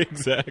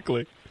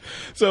 Exactly.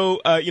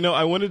 So,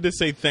 I wanted to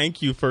say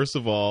thank you, first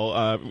of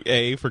all,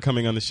 A, for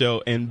coming on the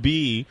show, and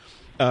B,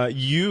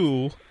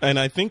 you, and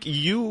I think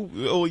you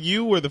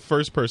were the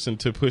first person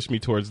to push me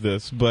towards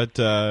this, but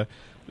the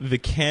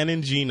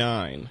Canon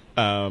G9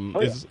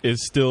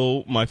 is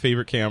still my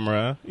favorite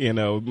camera.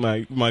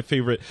 My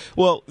favorite.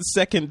 Well,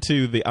 second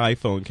to the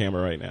iPhone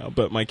camera right now,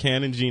 but my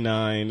Canon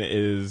G9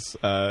 is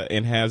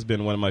and has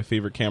been one of my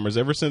favorite cameras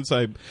ever since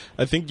I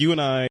think you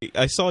and I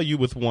saw you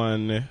with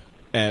one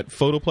at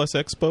Photo Plus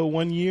Expo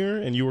one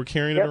year, and you were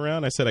carrying it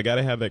around. I said I got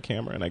to have that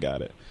camera, and I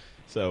got it.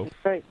 So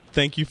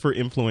thank you for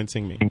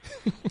influencing me.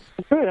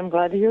 Good. I'm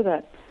glad to hear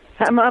that.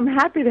 I'm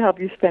happy to help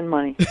you spend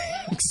money.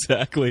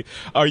 Exactly.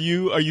 Are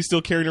you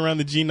still carrying around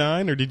the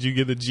G9, or did you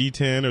get the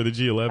G10 or the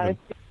G11?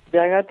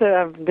 I got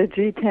the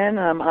G10.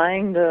 I'm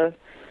eyeing the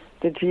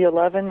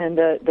G11 and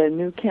the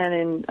new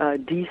Canon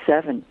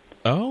D7.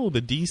 Oh,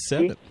 the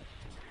D7.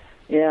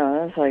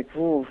 Yeah, that's like,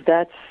 ooh,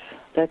 that's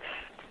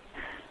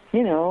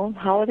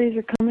holidays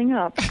are coming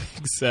up.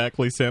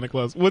 Exactly, Santa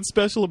Claus. What's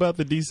special about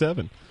the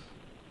D7?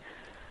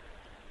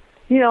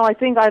 I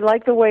think I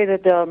like the way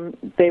that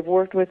they've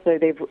worked with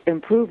they've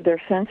improved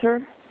their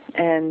sensor,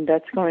 and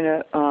that's going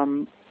to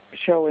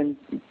show in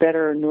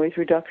better noise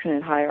reduction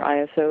at higher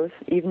ISOs,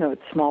 even though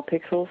it's small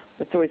pixels.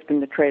 That's always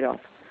been the trade-off.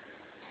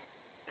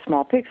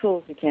 Small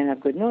pixels, you can't have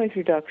good noise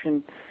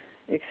reduction,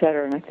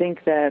 etc. And I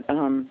think that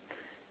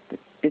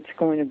it's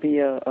going to be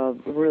a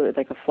really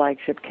like a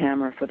flagship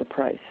camera for the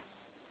price.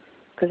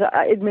 Because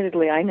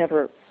admittedly, I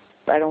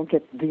don't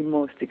get the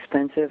most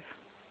expensive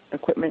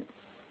equipment.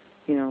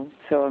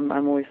 So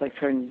I'm always like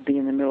trying to be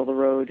in the middle of the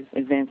road,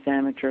 advanced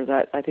amateur.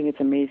 I think it's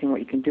amazing what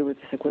you can do with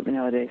this equipment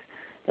nowadays.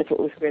 That's what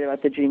was great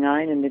about the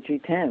G9 and the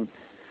G10.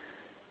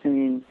 I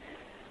mean,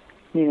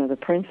 the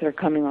prints that are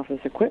coming off this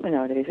equipment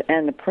nowadays,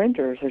 and the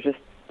printers are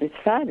it's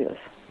fabulous.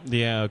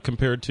 Yeah,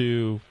 compared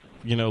to,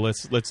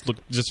 let's look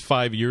just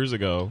 5 years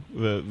ago,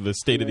 the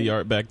state of the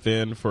art back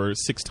then for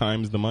 6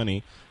 times the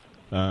money.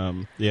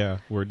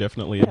 We're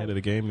definitely ahead of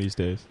the game these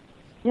days.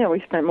 Yeah, we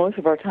spent most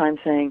of our time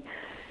saying,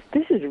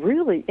 this is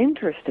really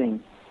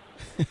interesting.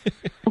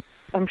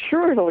 I'm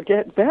sure it'll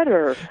get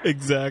better.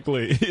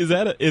 Exactly. Is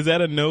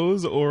that a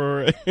nose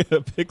or a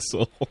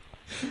pixel?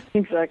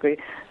 Exactly.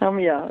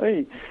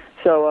 Yeah.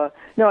 So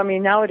no, I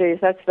mean nowadays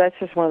that's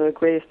just one of the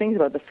greatest things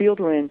about the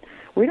field we're in.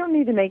 We don't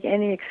need to make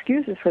any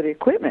excuses for the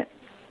equipment.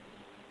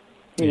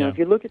 If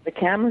you look at the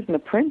cameras and the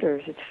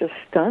printers, it's just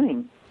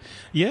stunning.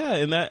 Yeah,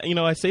 and that,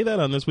 I say that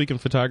on This Week in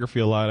Photography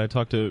a lot. I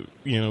talk to,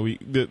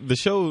 the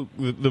show,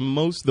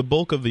 the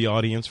bulk of the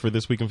audience for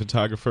This Week in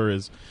Photographer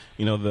is,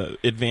 the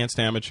advanced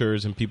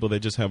amateurs and people that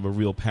just have a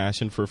real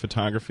passion for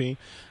photography.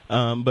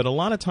 But a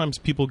lot of times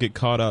people get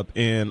caught up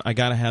in, I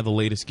got to have the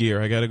latest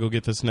gear. I got to go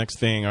get this next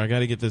thing. Or I got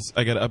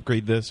to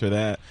upgrade this or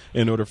that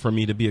in order for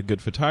me to be a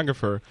good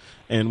photographer.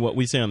 And what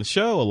we say on the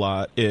show a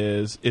lot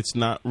is it's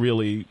not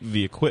really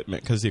the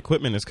equipment, because the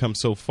equipment has come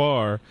so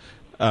far.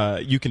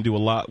 You can do a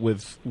lot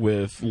with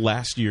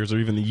last year's or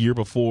even the year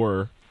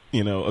before,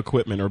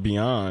 equipment or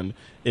beyond.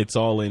 It's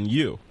all in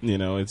you.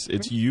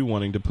 It's you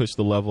wanting to push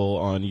the level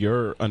on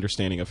your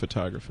understanding of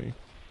photography.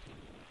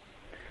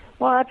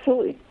 Well,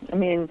 absolutely. I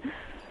mean,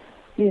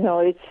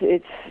 it's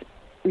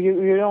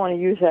you don't want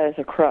to use that as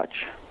a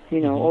crutch.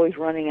 Always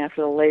running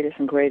after the latest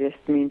and greatest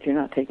means you're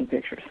not taking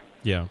pictures.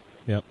 Yeah.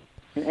 Yep.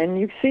 And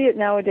you see it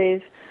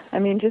nowadays. I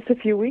mean, just a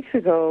few weeks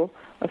ago,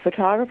 a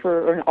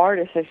photographer, or an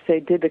artist, I should say,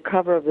 did the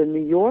cover of the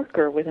New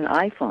Yorker with an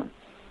iPhone.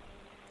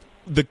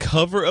 The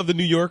cover of the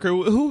New Yorker?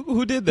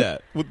 Who did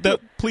that?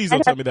 Please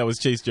don't tell me that was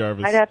Chase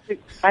Jarvis.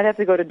 I'd have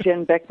to go to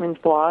Jen Beckman's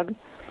blog,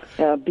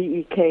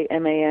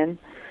 Beckman.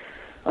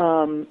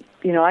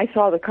 I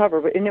saw the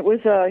cover, and it was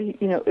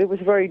it was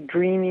very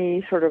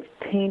dreamy, sort of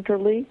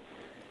painterly.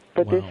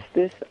 But wow.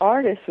 This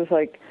artist was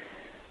like,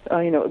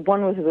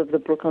 one was of the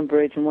Brooklyn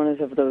Bridge, and one is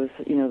of those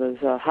those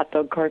hot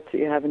dog carts that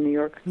you have in New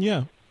York.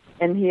 Yeah.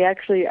 And he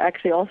actually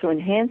also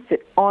enhanced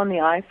it on the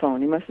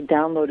iPhone. He must have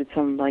downloaded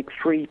some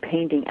free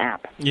painting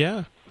app.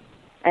 Yeah.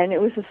 And it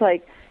was just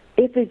like,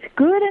 if it's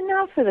good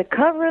enough for the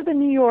cover of the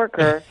New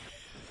Yorker.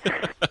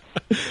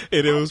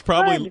 And it was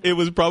probably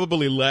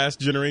the last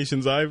generation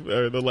of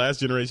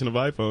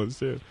iPhones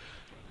too.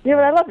 Yeah,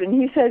 but I love it.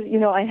 And he says,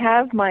 I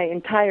have my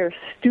entire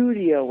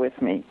studio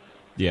with me.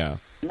 Yeah.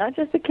 Not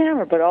just the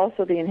camera, but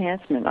also the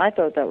enhancement. I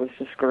thought that was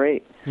just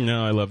great.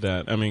 No, I love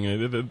that. I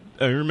mean,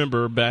 I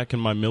remember back in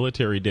my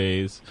military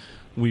days,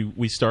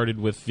 we started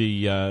with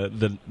the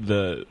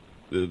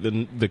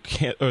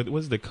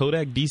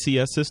Kodak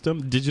DCS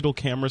system, digital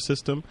camera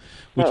system.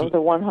 The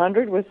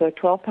 100 with a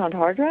 12-pound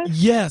hard drive?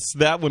 Yes,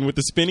 that one with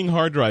the spinning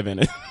hard drive in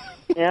it.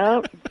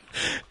 Yep.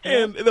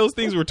 And those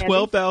things were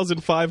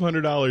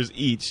 $12,500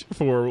 each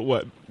for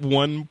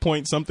 1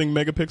 point something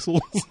megapixels.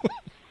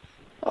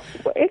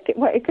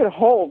 It could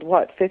hold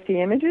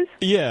 50 images?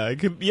 Yeah, it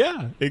could.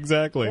 Yeah,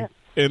 exactly. Yeah.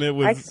 And it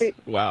was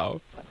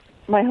wow.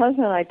 My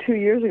husband and I 2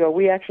 years ago,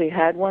 we actually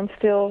had one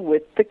still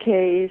with the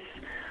case,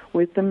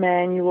 with the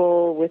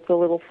manual, with the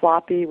little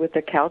floppy, with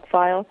the calc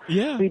file.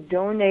 Yeah. We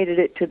donated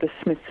it to the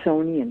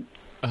Smithsonian.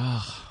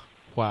 Oh,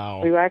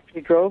 wow. We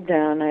actually drove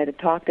down. I had a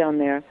talk down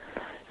there,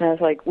 and I was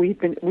like,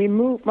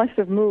 must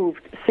have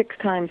moved 6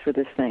 times for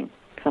this thing.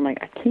 So I'm like,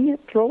 I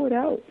can't throw it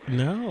out.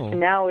 No.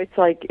 And now it's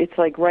like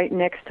right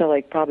next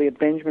to probably a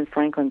Benjamin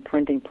Franklin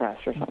printing press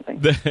or something.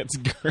 That's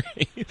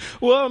great.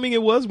 Well, I mean,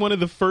 it was one of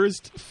the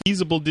first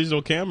feasible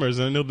digital cameras.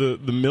 I know the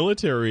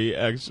military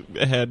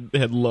actually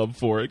had love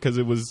for it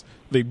because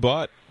they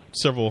bought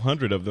several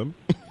hundred of them.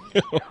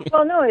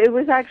 Well, no, it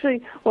was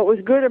actually what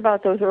was good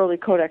about those early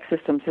Kodak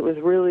systems. It was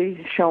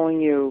really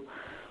showing you,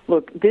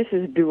 look, this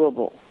is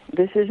doable.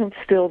 This isn't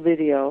still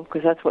video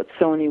because that's what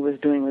Sony was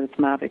doing with its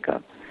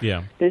Mavica.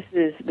 Yeah. This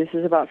is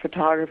about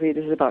photography.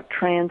 This is about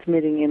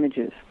transmitting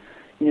images.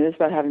 This is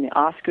about having the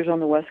Oscars on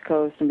the West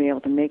Coast and being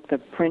able to make the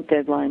print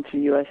deadlines for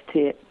U.S.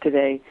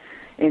 Today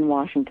in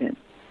Washington.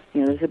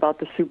 This is about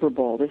the Super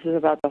Bowl. This is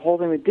about the whole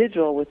thing with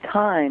digital, with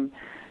time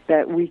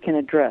that we can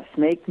address,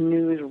 make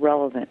news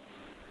relevant.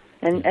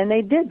 And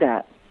they did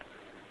that.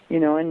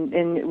 And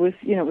it was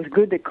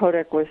good that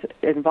Kodak was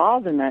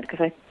involved in that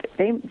because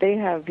they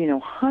have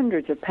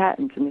hundreds of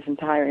patents in this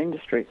entire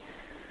industry.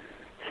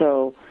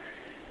 So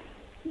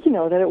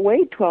that it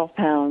weighed 12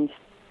 pounds,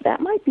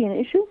 that might be an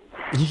issue.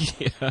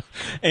 Yeah,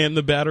 and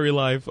the battery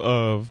life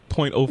of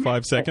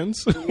 0.05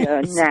 seconds.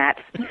 Yeah, gnat.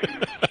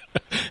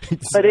 Exactly.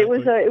 But it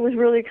was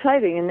really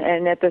exciting,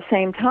 and at the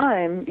same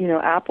time,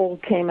 Apple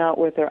came out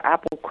with their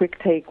Apple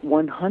QuickTake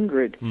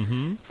 100,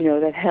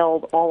 that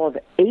held all of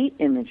 8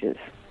 images.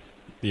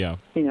 Yeah.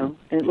 And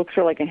it looks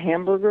sort of like a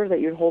hamburger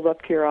that you'd hold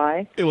up to your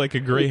eye. Like a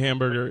gray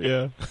hamburger,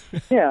 yeah.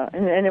 Yeah,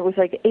 and it was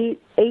like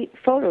eight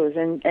photos,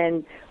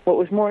 and what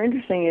was more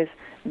interesting is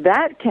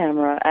that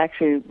camera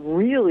actually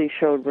really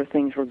showed where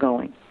things were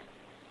going.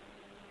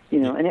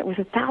 And it was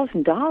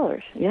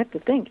 $1,000. You have to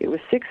think. It was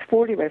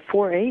 640 by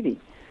 480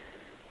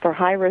 for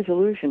high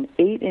resolution,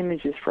 8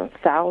 images for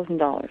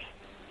 $1,000.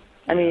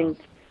 I mean,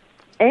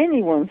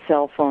 anyone's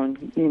cell phone,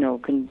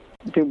 can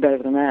do better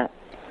than that.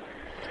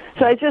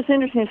 So it's just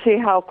interesting to see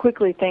how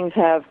quickly things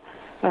have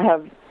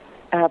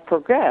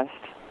progressed,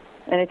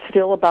 and it's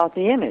still about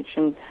the image.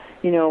 And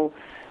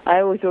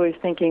I was always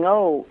thinking,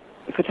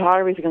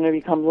 photography is going to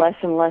become less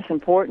and less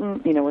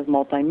important, with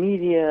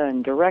multimedia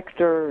and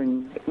director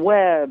and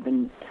web,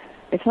 and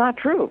it's not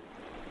true.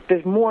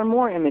 There's more and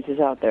more images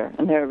out there,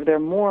 and they're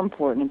more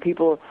important,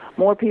 and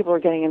more people are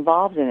getting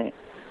involved in it.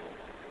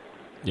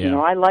 Yeah.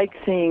 I like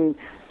seeing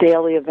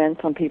daily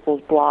events on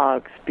people's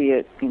blogs, be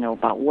it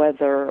about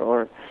weather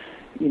or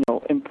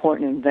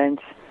important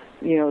events,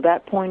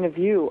 that point of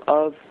view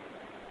of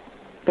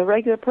the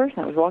regular person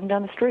that was walking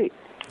down the street.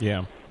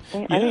 Yeah.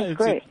 I think it's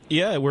great.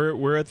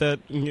 We're at that.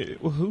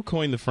 Who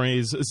coined the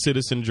phrase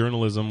citizen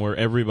journalism, where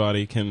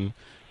everybody can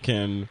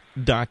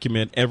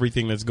document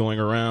everything that's going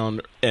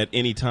around at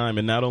any time,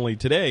 and not only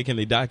today can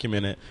they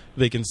document it,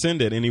 they can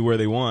send it anywhere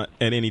they want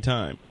at any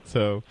time.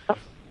 So,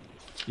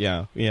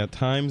 yeah,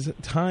 times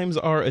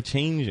are a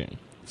changing.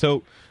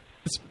 So,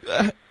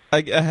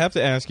 I have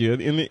to ask you,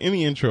 in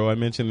the intro, I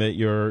mentioned that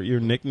your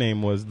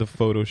nickname was the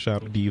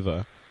Photoshop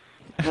Diva.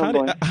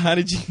 How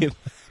did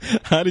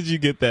you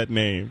get that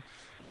name?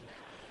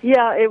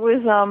 Yeah, it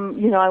was,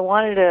 I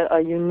wanted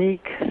a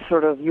unique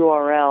sort of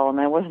URL, and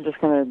I wasn't just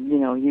going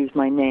to, use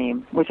my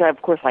name, which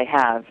of course I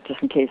have,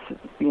 just in case,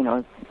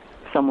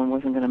 someone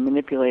wasn't going to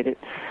manipulate it.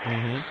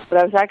 Mm-hmm. But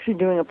I was actually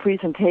doing a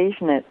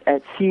presentation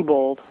at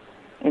Siebold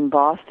in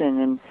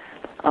Boston,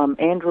 and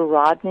Andrew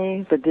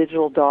Rodney, the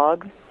digital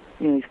dog,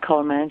 he's a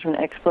color management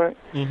expert,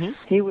 mm-hmm.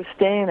 He was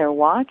standing there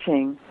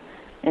watching,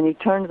 and he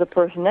turned to the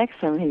person next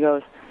to him, and he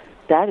goes,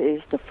 "That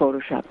is the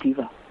Photoshop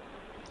Diva."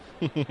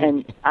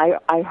 And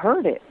I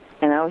heard it,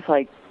 and I was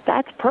like,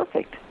 that's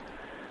perfect.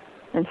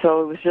 And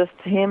so it was just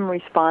him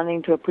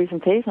responding to a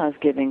presentation I was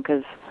giving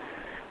because,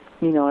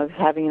 I was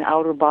having an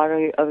outer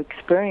body of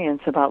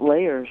experience about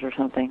layers or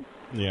something.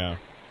 Yeah,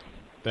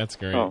 that's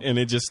great. Oh. And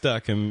it just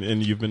stuck,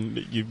 and you've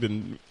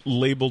been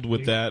labeled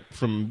with that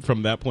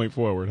from that point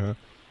forward, huh?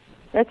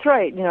 That's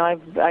right.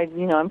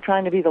 I'm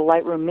trying to be the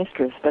Lightroom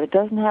mistress, but it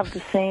doesn't have the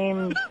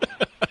same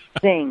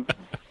thing.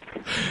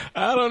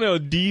 I don't know,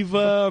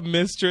 diva,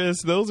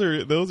 mistress. Those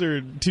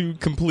are two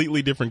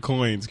completely different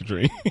coins,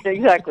 Katrin.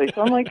 Exactly.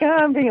 So I'm like,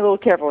 I'm being a little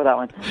careful with that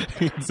one.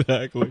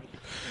 Exactly.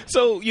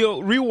 So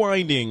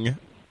rewinding,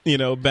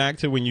 back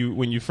to when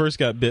you first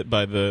got bit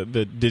by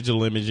the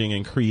digital imaging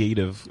and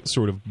creative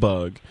sort of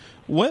bug.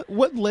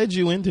 What led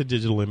you into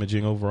digital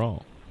imaging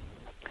overall?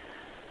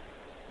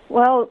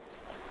 Well,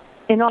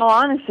 in all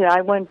honesty,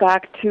 I went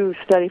back to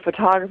study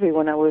photography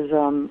when I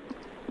was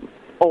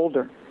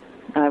older.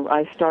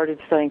 I started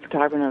studying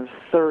photography when I was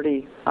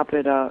 30 up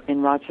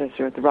in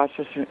Rochester at the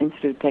Rochester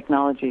Institute of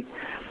Technology.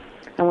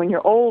 And when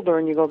you're older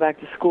and you go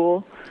back to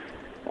school,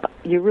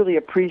 you really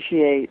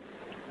appreciate,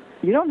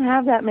 you don't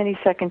have that many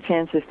second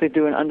chances to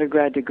do an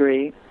undergrad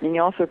degree, and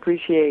you also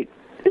appreciate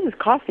this is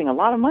costing a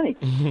lot of money.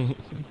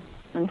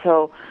 And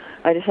so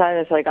I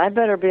decided, I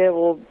better be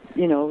able,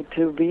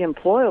 to be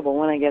employable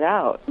when I get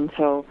out. And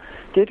so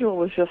digital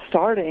was just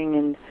starting,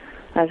 and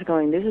I was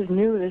going, this is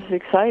new, this is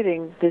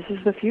exciting, this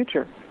is the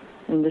future.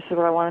 And this is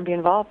what I want to be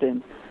involved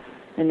in.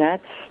 And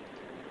that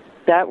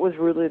was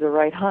really the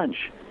right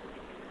hunch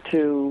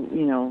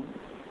to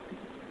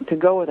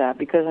go with that.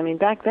 Because,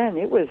 back then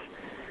it was,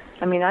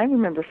 I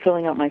remember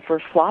filling out my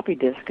first floppy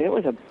disk. It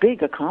was a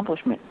big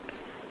accomplishment,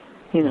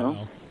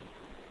 Wow.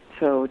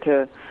 So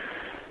the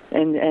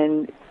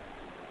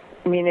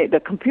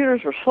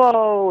computers were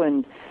slow,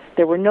 and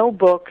there were no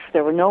books,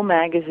 there were no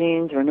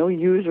magazines, there were no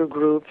user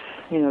groups,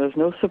 there's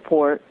no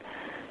support.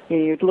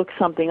 You'd look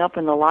something up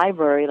in the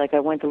library, like I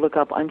went to look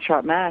up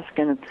unsharp mask,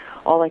 and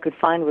all I could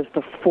find was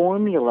the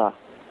formula,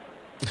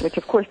 which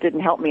of course didn't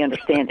help me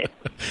understand it.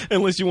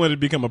 Unless you wanted to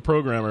become a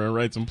programmer and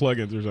write some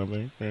plugins or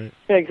something, right?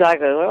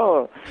 Exactly.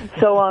 Oh,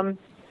 so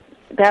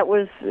that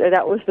was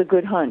the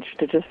good hunch,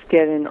 to just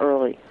get in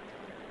early,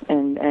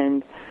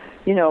 and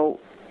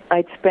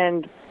I'd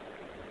spend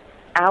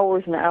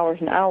hours and hours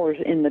and hours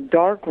in the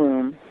dark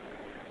room,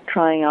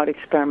 trying out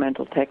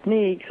experimental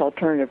techniques,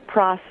 alternative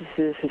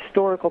processes,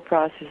 historical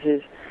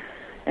processes,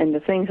 and the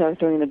things I was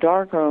doing in the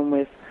darkroom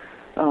with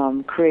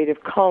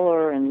creative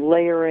color and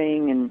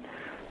layering and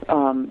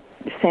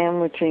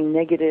sandwiching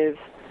negatives.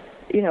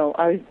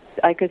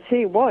 I could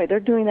see, boy, they're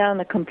doing that on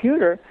the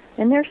computer,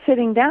 and they're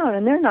sitting down,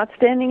 and they're not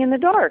standing in the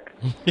dark.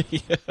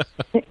 Yeah.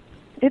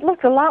 It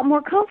looks a lot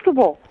more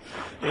comfortable.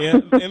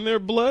 Yeah, and their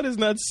blood is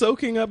not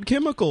soaking up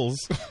chemicals.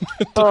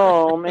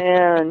 Oh,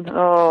 man.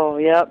 Oh,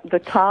 yep. The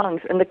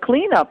tongs and the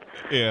cleanup.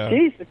 Yeah.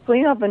 Geez, the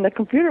cleanup in the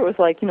computer was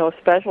like, a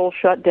special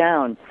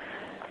shutdown.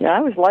 Yeah,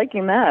 I was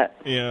liking that.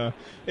 Yeah.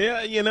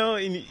 Yeah,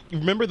 and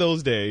remember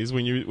those days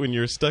when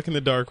you're stuck in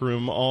the dark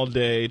room all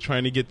day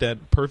trying to get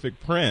that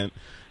perfect print,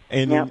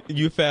 and yep.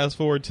 You fast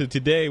forward to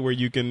today where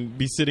you can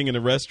be sitting in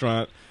a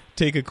restaurant,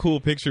 take a cool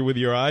picture with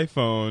your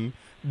iPhone,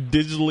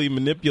 digitally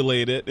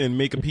manipulate it and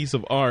make a piece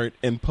of art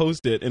and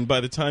post it, and by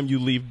the time you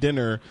leave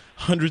dinner,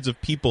 hundreds of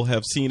people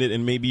have seen it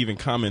and maybe even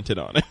commented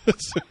on it.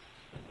 That's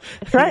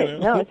right.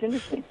 No, it's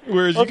interesting.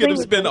 Whereas you could have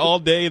spent all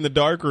day in the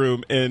dark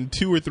room, and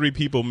 2 or 3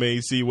 people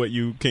may see what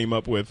you came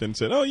up with and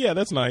said, "Oh yeah,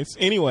 that's nice."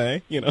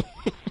 Anyway,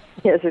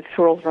 Yes, it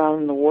swirls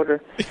around in the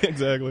water.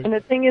 Exactly. And the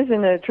thing is,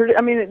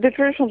 the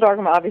traditional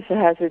darkroom obviously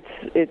has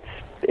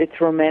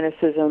its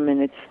romanticism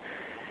and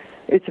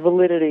its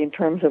validity in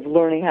terms of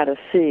learning how to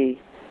see.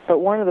 But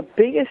one of the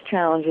biggest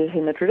challenges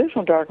in the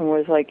traditional darkroom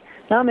was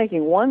not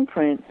making one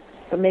print,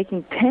 but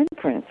making 10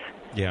 prints.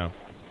 Yeah.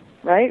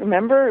 Right?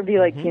 Remember? It'd be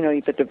like,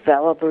 the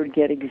developer would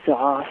get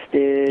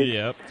exhausted.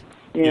 Yep.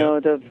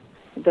 The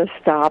the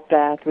stop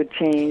bath would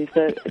change,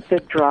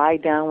 the dry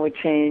down would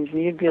change,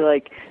 and you'd be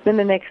like, then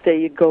the next day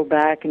you'd go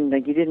back and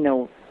like you didn't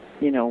know,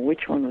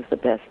 which one was the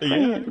best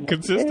print. Yeah,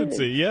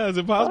 consistency. Yeah, it's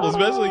impossible,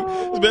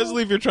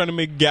 especially if you're trying to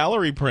make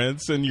gallery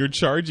prints and you're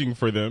charging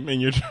for them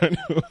and you're trying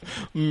to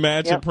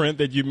match a print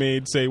that you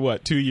made, say,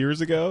 2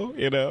 years ago,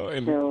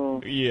 And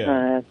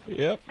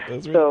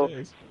that's so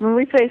when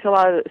we face a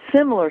lot of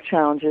similar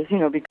challenges,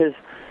 because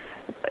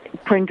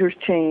printers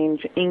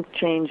change, ink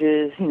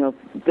changes,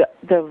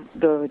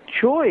 the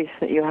choice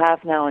that you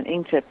have now in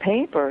inkjet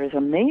paper is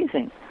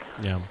amazing.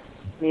 Yeah.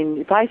 I mean,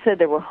 if I said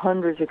there were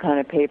hundreds of kind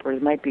of papers,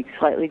 it might be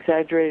slightly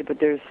exaggerated, but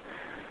there's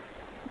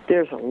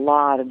a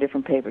lot of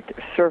different paper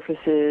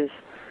surfaces,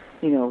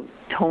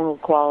 tonal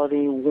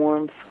quality,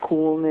 warmth,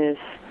 coolness.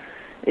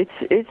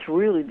 It's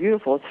really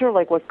beautiful. It's sort of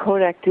like what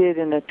Kodak did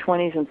in the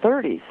 20s and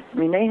 30s. I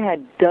mean, they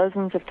had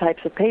dozens of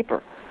types of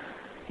paper,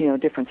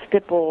 different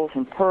stipples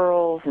and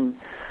pearls and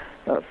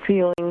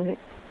feeling.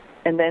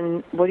 And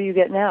then what do you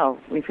get now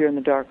if you're in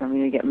the darkroom?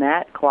 You get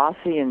matte,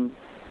 glossy, and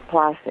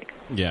plastic.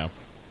 Yeah.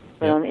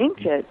 But on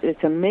inkjet,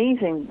 it's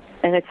amazing,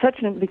 and it's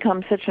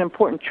becomes such an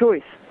important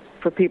choice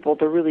for people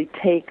to really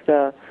take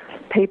the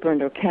paper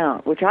into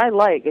account, which I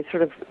like. It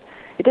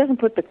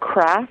doesn't put the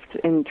craft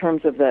in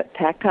terms of the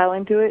tactile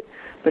into it,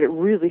 but it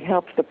really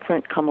helps the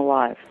print come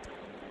alive.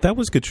 That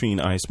was Katrin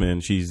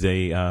Eismann. She's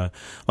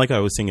like I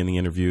was saying in the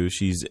interview,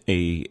 she's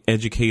a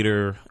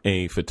educator,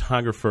 a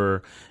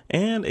photographer,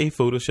 and a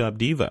Photoshop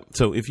diva.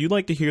 So if you'd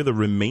like to hear the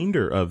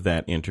remainder of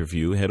that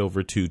interview, head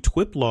over to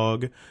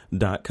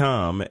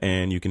twiplog.com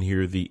and you can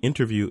hear the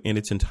interview in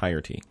its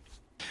entirety.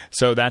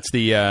 So that's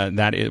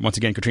that is once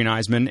again Katrin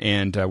Eismann,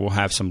 and we'll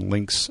have some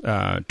links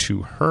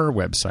to her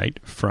website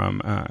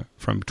from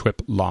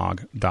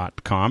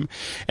twiplog.com.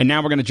 And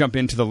now we're going to jump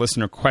into the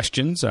listener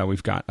questions.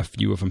 We've got a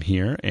few of them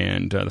here,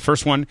 and the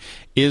first one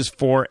is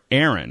for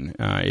Aaron.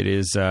 It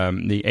is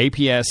the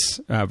APS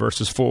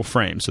versus full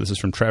frame. So this is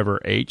from Trevor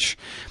H.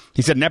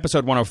 He said in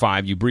episode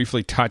 105, you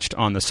briefly touched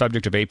on the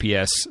subject of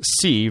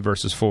APS-C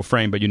versus full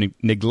frame, but you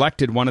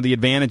neglected one of the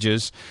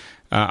advantages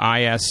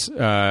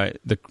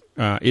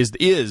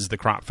is the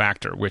crop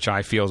factor, which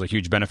I feel is a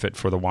huge benefit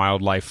for the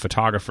wildlife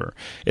photographer.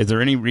 Is there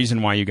any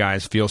reason why you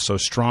guys feel so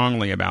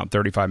strongly about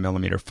 35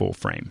 millimeter full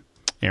frame?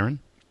 Aaron?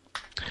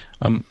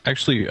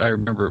 Actually, I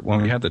remember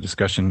when we had the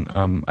discussion,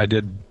 I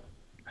did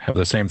have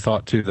the same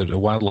thought too, that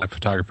wildlife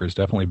photographers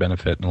definitely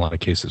benefit in a lot of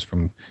cases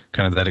from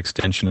kind of that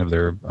extension of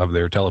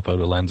their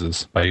telephoto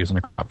lenses by using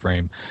a crop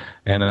frame.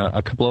 And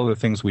a couple other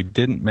things we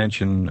didn't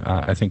mention,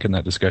 I think, in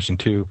that discussion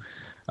too.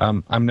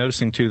 I'm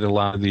noticing, too, that a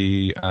lot of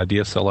the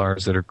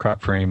DSLRs that are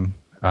crop frame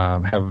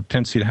have a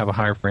tendency to have a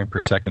higher frame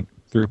per second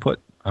throughput.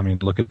 I mean,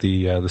 look at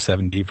the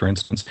 7D, for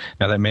instance.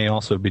 Now, that may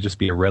also just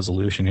be a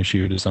resolution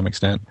issue to some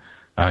extent,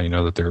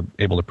 that they're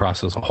able to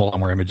process a whole lot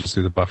more images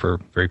through the buffer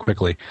very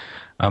quickly.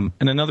 And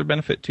another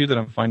benefit, too, that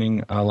I'm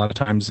finding a lot of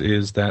times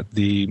is that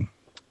the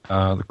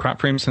crop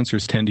frame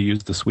sensors tend to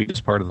use the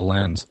sweetest part of the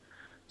lens.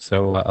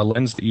 So a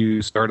lens that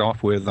you start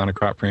off with on a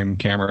crop frame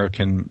camera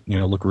can,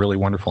 look really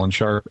wonderful and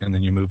sharp, and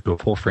then you move to a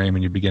full frame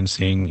and you begin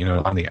seeing,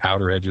 on the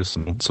outer edges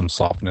some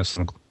softness,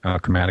 some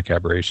chromatic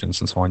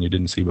aberrations and so on you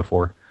didn't see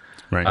before.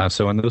 Right.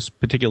 So in those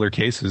particular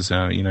cases,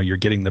 you're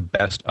getting the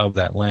best of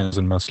that lens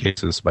in most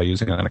cases by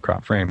using it on a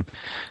crop frame.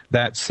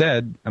 That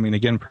said, I mean,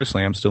 again,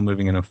 personally, I'm still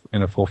moving in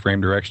a full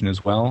frame direction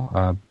as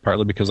well,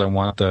 partly because I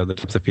want the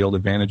depth of field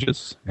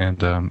advantages.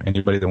 And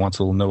anybody that wants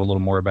to know a little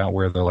more about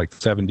where the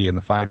 7D and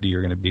the 5D are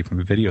going to be from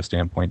a video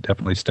standpoint,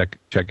 definitely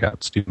check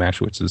out Stu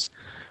Mashowitz's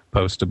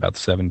post about the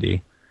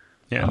 7D.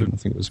 Yeah, I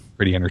think it was a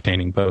pretty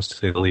entertaining post, to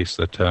say the least,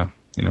 that,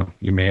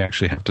 you may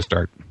actually have to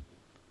start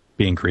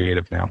being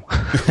creative now,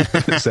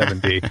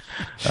 7D,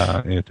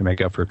 to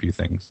make up for a few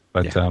things.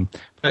 But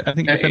I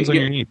think it depends on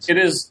your needs. It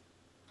is.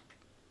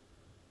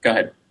 Go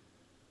ahead.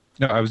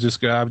 No, I was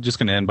just going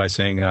to end by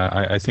saying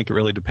I think it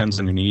really depends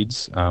on your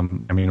needs. I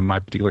mean, in my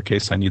particular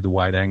case, I need the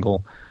wide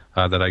angle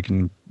that I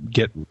can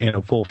get in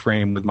a full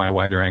frame with my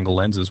wider angle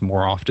lenses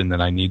more often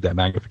than I need that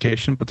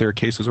magnification. But there are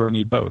cases where I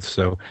need both.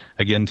 So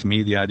again, to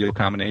me, the ideal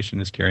combination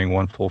is carrying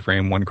one full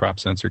frame, one crop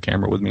sensor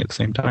camera with me at the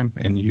same time,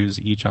 and use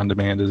each on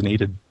demand as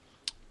needed.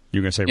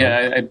 You're going to say,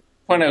 the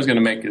point I was going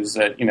to make is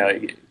that,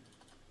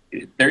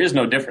 there is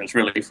no difference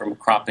really from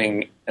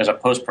cropping as a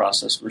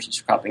post-process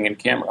versus cropping in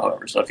camera,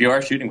 however. So if you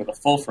are shooting with a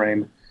full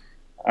frame,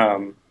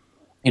 you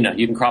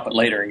can crop it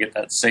later and get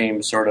that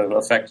same sort of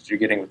effect that you're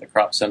getting with the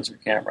crop sensor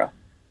camera.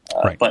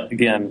 Right. But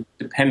again,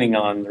 depending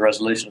on the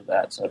resolution of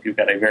that. So if you've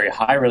got a very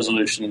high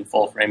resolution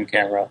full frame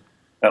camera,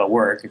 that'll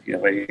work. If you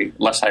have a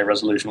less high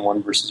resolution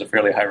one versus a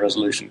fairly high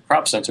resolution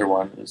crop sensor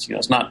one, it's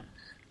not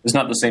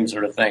the same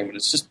sort of thing, but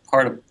it's just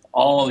part of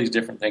all these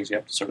different things you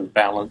have to sort of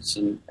balance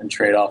and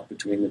trade off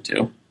between the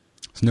two.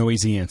 It's no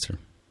easy answer.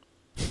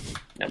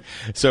 Yep.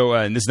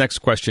 So this next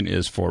question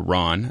is for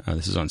Ron.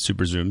 This is on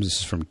Super Zooms. This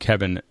is from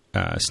Kevin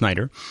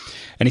Snyder.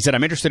 And he said,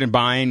 I'm interested in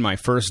buying my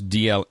first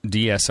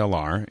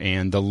DSLR,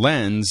 and the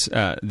lens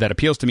that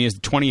appeals to me is the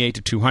 28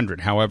 to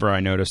 200. However, I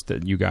noticed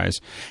that you guys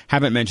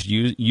haven't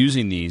mentioned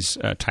using these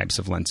types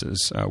of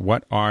lenses.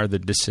 What are the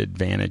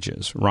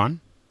disadvantages? Ron?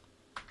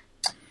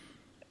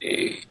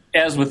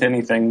 As with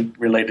anything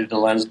related to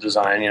lens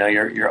design,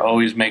 you're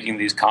always making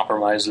these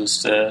compromises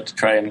to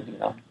try and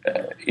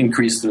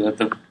increase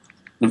the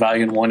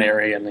value in one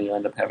area, and then you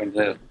end up having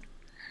to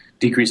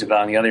decrease the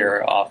value in the other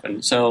area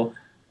often. So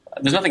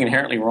there's nothing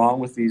inherently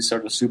wrong with these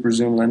sort of super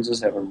zoom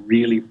lenses. They have a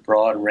really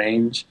broad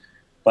range,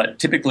 but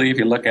typically if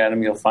you look at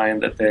them, you'll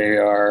find that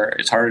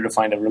it's harder to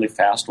find a really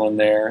fast one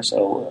there.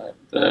 So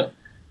the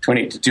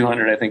 28 to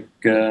 200, I think,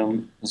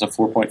 is a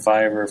 4.5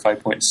 or a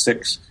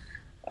 5.6.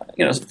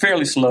 It's a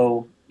fairly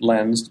slow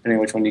lens, depending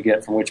on which one you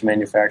get from which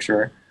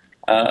manufacturer.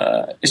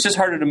 It's just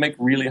harder to make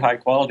really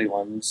high-quality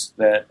ones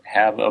that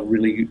have a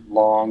really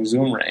long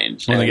zoom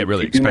range. Well, they get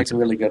really expensive. If you do make a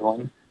really good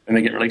one, and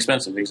they get really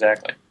expensive,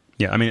 exactly.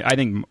 Yeah, I mean, I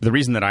think the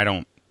reason that I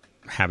don't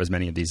have as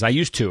many of these, I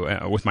used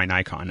to with my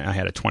Nikon. I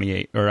had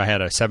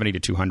a 70 to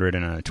 200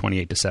 and a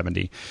 28 to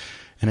 70.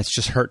 And it's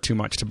just hurt too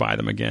much to buy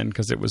them again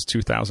because it was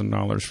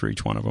 $2,000 for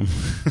each one of them,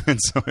 and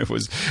so it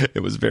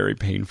was very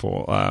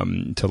painful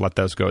to let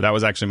those go. That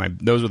was actually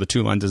those were the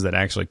two lenses that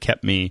actually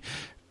kept me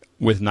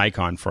with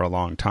Nikon for a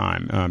long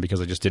time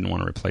because I just didn't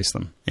want to replace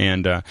them.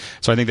 And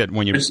so I think that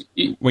when you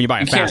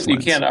buy a fast lens, you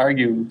can't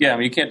argue. Yeah, I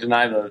mean, you can't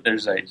deny that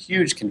there's a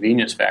huge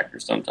convenience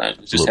factor sometimes.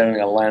 It's just having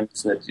a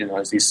lens that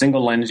it's these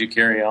single lenses you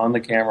carry on the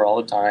camera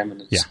all the time,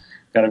 and it's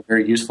got a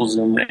very useful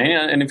zoom.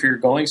 And if you're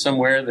going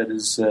somewhere that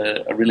is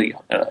a really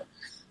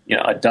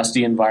a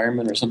dusty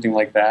environment or something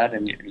like that,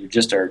 and you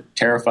just are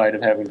terrified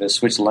of having to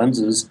switch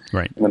lenses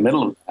in the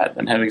middle of that,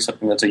 then having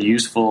something that's a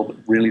useful, but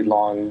really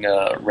long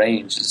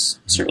range is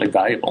certainly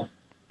valuable.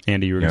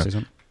 Andy, you were going to say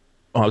something?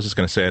 I was just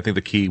going to say, I think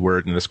the key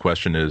word in this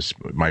question is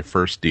my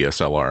first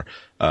DSLR.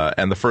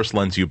 And the first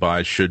lens you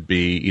buy should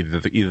be either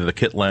the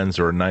kit lens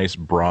or a nice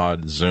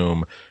broad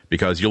zoom,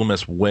 because you'll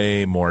miss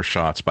way more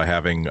shots by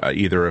having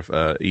either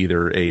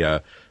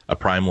a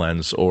prime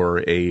lens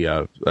or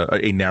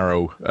a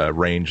narrow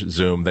range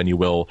zoom than you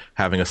will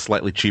having a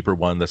slightly cheaper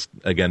one that's,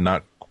 again,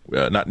 not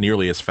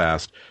nearly as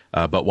fast,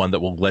 but one that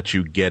will let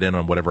you get in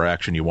on whatever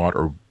action you want,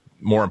 or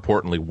more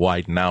importantly,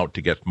 widen out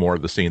to get more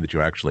of the scene that you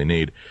actually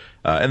need.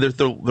 And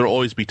there'll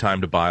always be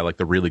time to buy like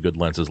the really good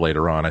lenses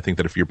later on. I think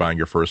that if you're buying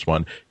your first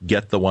one,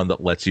 get the one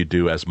that lets you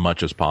do as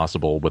much as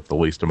possible with the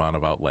least amount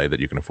of outlay that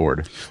you can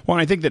afford. Well,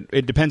 and I think that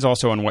it depends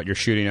also on what you're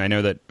shooting. I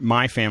know that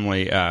my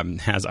family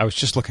has. I was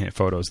just looking at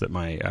photos that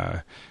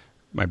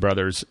my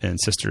brothers and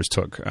sisters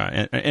took,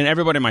 and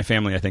everybody in my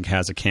family, I think,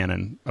 has a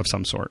Canon of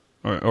some sort,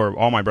 or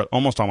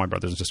almost all my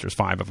brothers and sisters,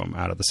 5 of them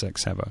out of the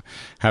 6 have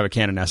a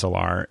Canon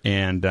SLR,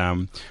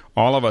 and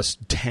all of us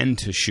tend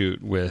to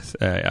shoot with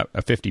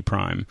a 50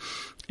 prime.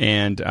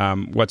 And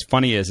what's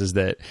funny is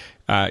that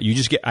I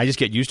just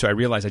get used to. I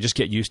realize I just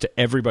get used to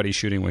everybody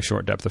shooting with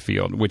short depth of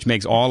field, which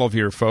makes all of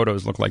your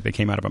photos look like they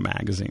came out of a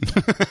magazine.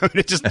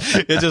 It's just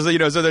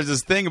So there's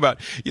this thing about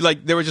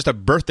there was just a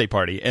birthday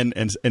party,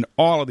 and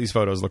all of these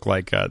photos look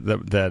like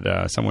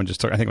that someone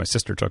just took. I think my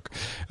sister took,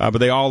 but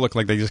they all look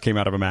like they just came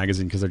out of a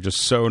magazine because they're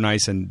just so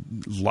nice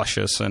and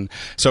luscious. And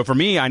so for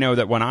me, I know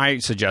that when I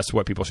suggest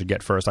what people should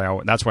get first,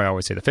 that's why I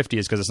always say the 50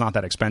 is because it's not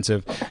that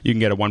expensive. You can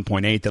get a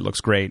 1.8 that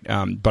looks great,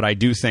 but I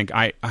do think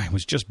I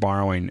was just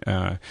borrowing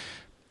a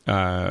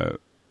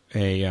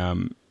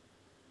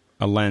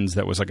lens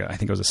that was I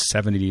think it was a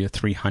 70 to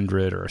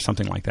 300 or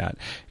something like that.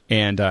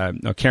 And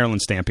Carolyn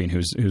Stamping,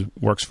 who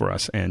works for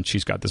us, and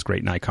she's got this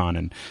great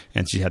Nikon,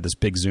 and she had this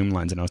big zoom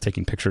lens, and I was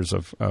taking pictures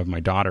of my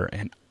daughter,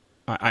 and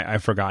I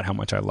forgot how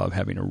much I love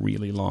having a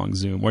really long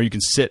zoom where you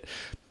can sit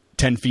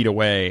 10 feet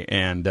away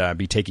and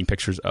be taking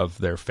pictures of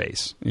their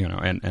face,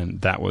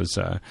 and that was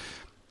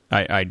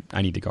I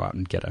need to go out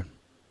and get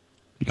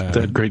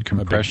that great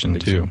compression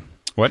too. Zoom.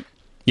 What?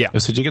 Yeah.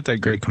 So you get that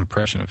great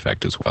compression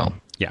effect as well.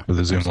 Yeah, with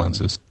the zoom absolutely.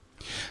 lenses.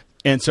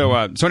 And so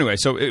anyway,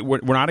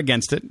 we're not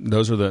against it.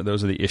 Those are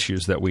the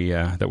issues that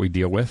we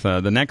deal with.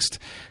 The next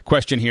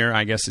question here,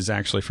 I guess, is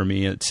actually for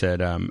me. It said,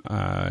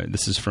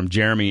 this is from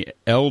Jeremy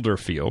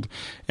Elderfield,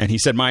 and he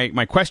said,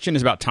 my question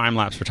is about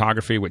time-lapse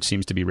photography, which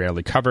seems to be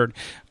rarely covered.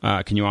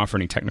 Can you offer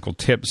any technical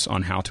tips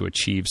on how to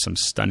achieve some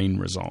stunning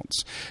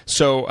results?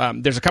 So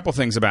there's a couple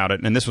things about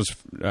it, and this was,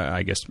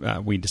 I guess,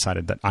 we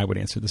decided that I would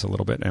answer this a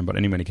little bit, but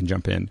anybody can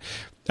jump in.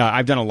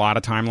 I've done a lot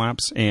of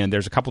time-lapse, and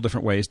there's a couple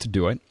different ways to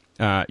do it.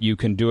 You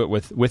can do it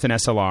with an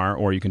SLR,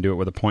 or you can do it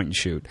with a point and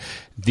shoot.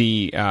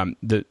 The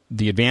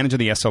advantage of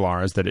the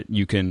SLR is that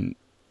you can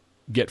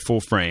get full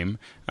frame.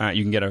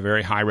 You can get a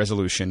very high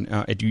resolution.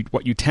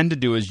 What you tend to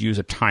do is use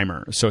a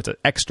timer. So it's an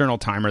external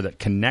timer that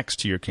connects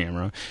to your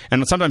camera,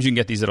 and sometimes you can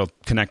get these that'll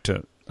connect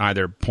to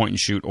either point and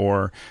shoot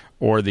or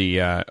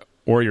your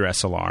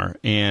SLR.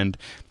 And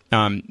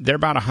they're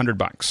about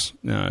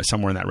 $100,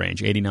 somewhere in that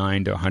range.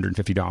 $89 to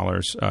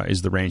 $150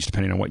 is the range,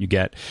 depending on what you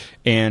get.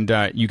 And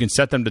you can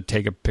set them to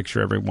take a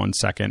picture every 1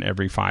 second,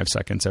 every 5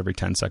 seconds, every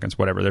 10 seconds,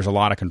 whatever. There's a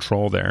lot of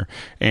control there,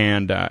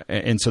 and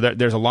so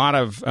there's a lot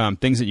of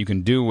things that you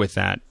can do with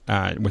that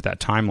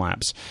time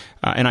lapse.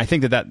 And I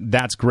think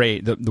that's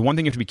great. The one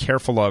thing you have to be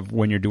careful of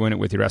when you're doing it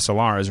with your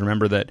SLR is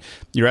remember that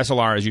your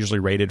SLR is usually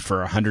rated for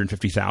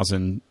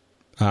 150,000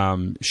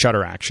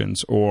 shutter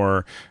actions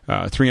or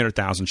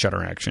 300,000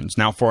 shutter actions.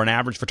 Now, for an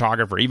average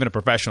photographer, even a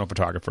professional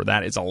photographer,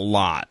 that's a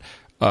lot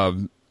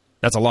of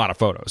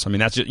photos. I mean,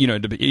 that's just,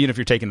 even if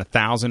you're taking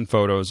 1,000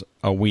 photos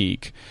a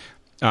week.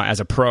 As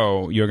a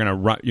pro, you're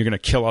gonna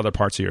kill other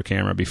parts of your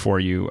camera before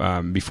you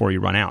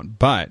run out.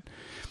 But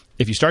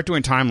if you start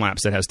doing time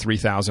lapse that has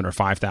 3,000 or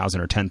 5,000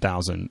 or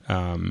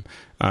 10,000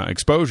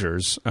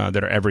 exposures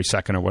that are every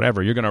second or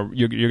whatever, you're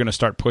gonna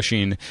start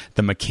pushing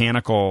the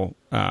mechanical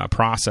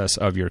process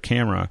of your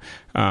camera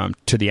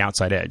to the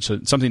outside edge. So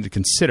it's something to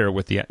consider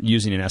with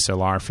using an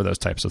SLR for those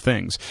types of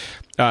things.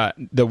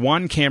 The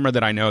one camera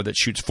that I know that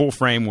shoots full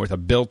frame with a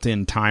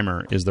built-in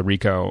timer is the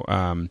Ricoh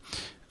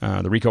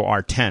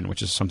R10,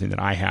 which is something that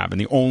I have, and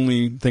the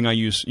only thing I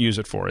use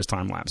it for is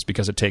time lapse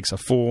because it takes a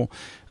full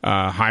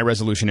high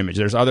resolution image.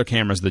 There's other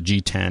cameras, the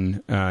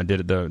G10 did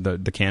it,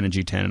 the Canon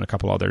G10 and a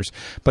couple others,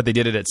 but they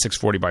did it at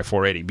 640 by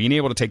 480. Being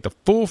able to take the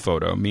full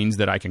photo means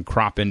that I can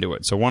crop into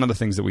it. So one of the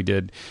things that we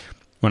did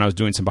when I was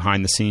doing some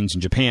behind the scenes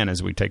in Japan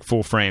is we take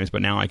full frames,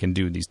 but now I can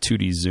do these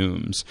 2D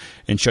zooms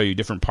and show you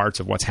different parts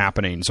of what's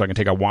happening. So I can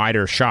take a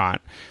wider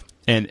shot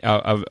and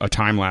a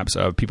time lapse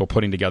of people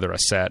putting together a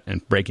set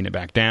and breaking it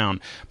back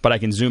down, but I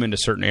can zoom into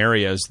certain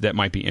areas that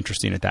might be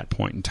interesting at that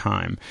point in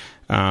time.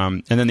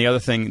 And then the other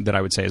thing that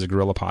I would say is a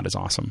GorillaPod is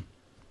awesome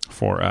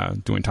for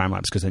doing time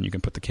lapse because then you can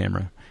put the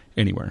camera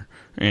anywhere,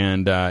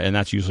 and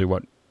that's usually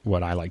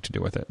what I like to do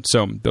with it.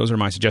 So those are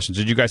my suggestions.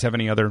 Did you guys have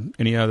any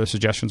other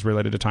suggestions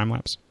related to time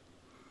lapse?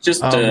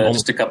 Just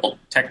a couple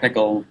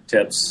technical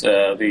tips.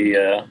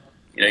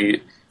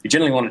 You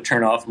generally want to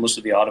turn off most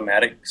of the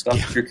automatic stuff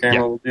that your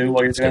camera will do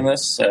while you're doing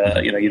this.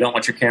 You don't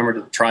want your camera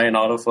to try and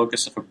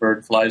autofocus if a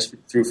bird flies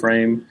through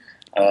frame.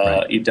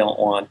 You don't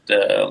want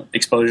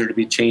exposure to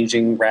be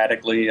changing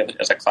radically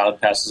as a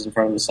cloud passes in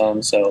front of the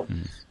sun. So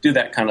do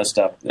that kind of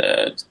stuff.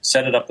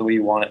 Set it up the way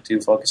you want it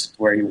to, focus it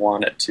where you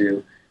want it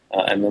to,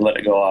 and then let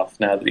it go off.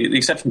 Now, the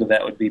exception to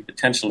that would be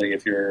potentially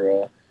if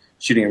you're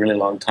shooting a really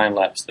long time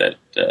lapse that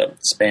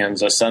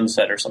spans a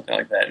sunset or something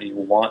like that, and you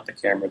want the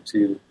camera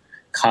to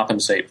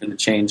compensate for the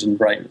change in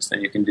brightness,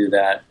 then you can do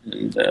that.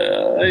 And,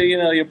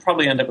 you'll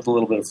probably end up with a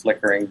little bit of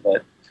flickering,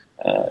 but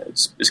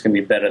it's going to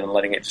be better than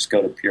letting it just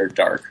go to pure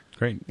dark.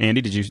 Great.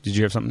 Andy, did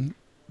you have something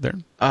there?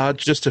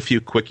 Just a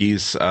few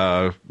quickies.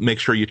 Make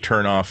sure you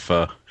turn off,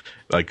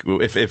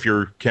 if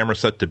your camera's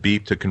set to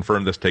beep to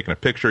confirm this taking a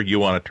picture, you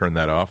want to turn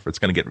that off. It's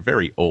going to get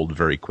very old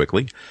very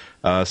quickly.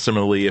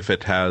 Similarly, if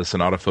it has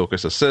an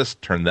autofocus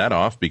assist, turn that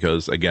off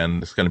because, again,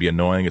 it's going to be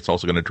annoying. It's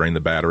also going to drain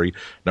the battery.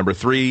 Number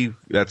 3,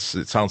 it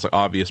sounds like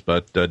obvious,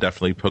 but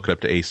definitely hook it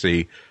up to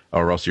AC,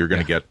 or else you're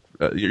going to get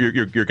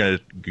you're going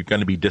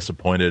to be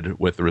disappointed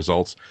with the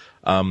results.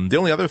 The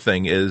only other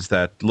thing is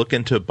that look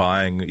into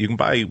buying. You can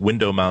buy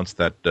window mounts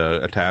that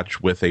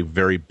attach with a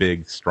very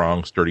big,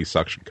 strong, sturdy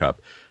suction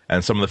cup.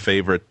 And some of the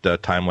favorite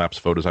time-lapse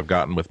photos I've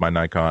gotten with my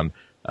Nikon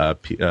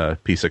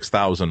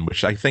P6000,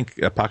 which I think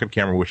a pocket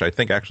camera, which I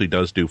think actually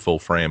does do full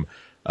frame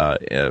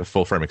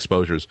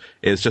exposures,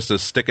 is just to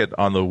stick it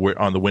on the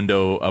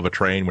window of a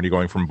train when you're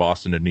going from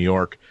Boston to New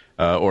York,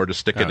 or to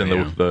stick it in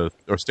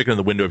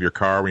the window of your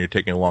car when you're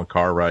taking a long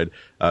car ride,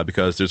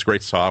 because there's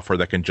great software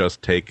that can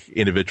just take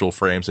individual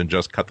frames and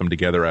just cut them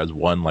together as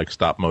one, like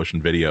stop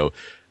motion video,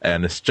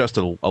 and it's just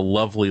a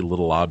lovely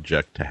little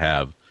object to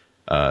have.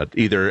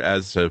 Either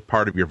as a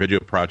part of your video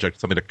project,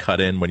 something to cut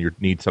in when you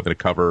need something to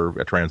cover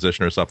a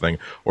transition or something,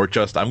 or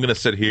just, I'm going to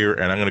sit here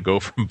and I'm going to go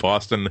from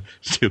Boston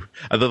to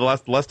the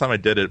last time I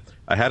did it,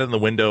 I had it in the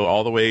window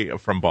all the way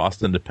from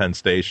Boston to Penn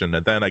Station,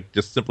 and then I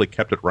just simply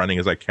kept it running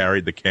as I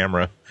carried the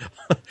camera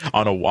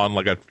on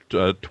like a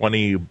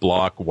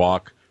 20-block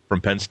walk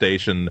from Penn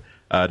Station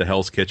to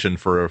Hell's Kitchen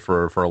for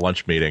a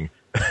lunch meeting.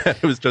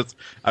 It was just,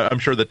 I'm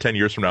sure that 10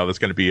 years from now, that's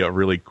going to be a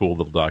really cool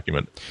little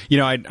document.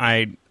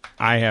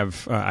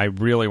 I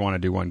really want to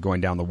do one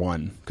going down the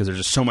one because there's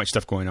just so much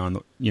stuff going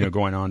on,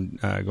 going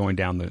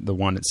down the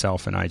one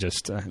itself. And I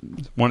just,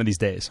 one of these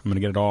days, I'm going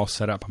to get it all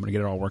set up. I'm going to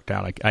get it all worked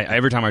out.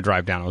 Every time I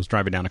drive down, I was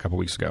driving down a couple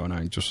weeks ago and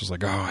I just was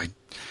like, I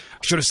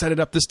should have set it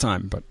up this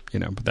time. But,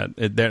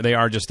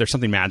 there's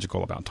something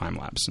magical about time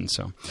lapse. And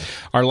so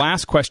our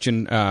last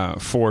question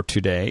for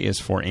today is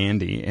for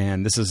Andy.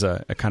 And this is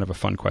a kind of a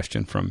fun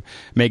question from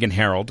Megan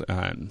Harold.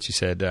 She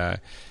said,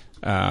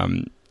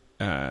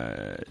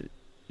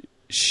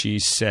 she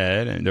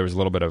said, and there was a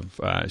little bit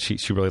of,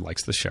 she really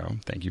likes the show.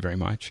 Thank you very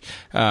much.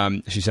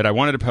 She said, I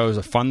wanted to pose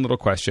a fun little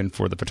question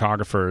for the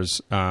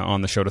photographers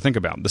on the show to think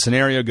about. The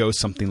scenario goes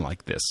something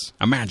like this.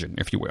 Imagine,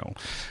 if you will.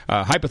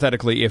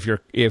 Hypothetically,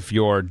 if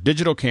your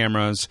digital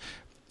cameras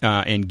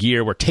and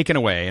gear were taken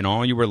away and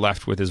all you were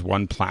left with is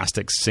one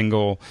plastic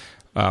single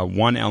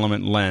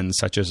one-element lens,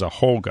 such as a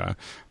Holga,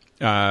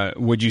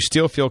 would you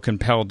still feel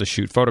compelled to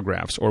shoot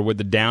photographs, or would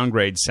the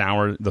downgrade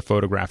sour the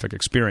photographic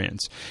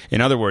experience?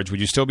 In other words, would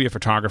you still be a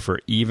photographer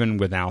even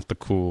without the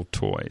cool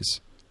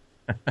toys?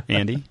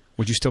 Andy,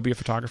 would you still be a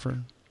photographer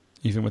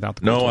even without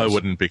the cool toys? No, I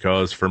wouldn't,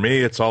 because for me,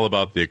 it's all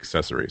about the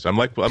accessories. I'm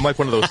like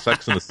one of those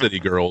Sex and the City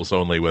girls,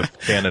 only with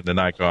Canon and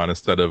Nikon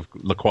instead of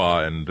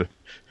Lacroix and.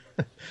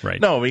 Right.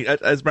 No, I mean,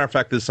 as a matter of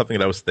fact, this is something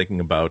that I was thinking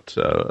about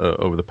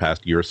over the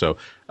past year or so.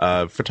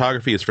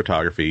 Photography is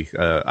photography.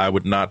 I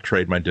would not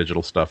trade my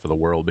digital stuff for the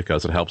world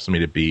because it helps me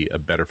to be a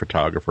better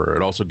photographer.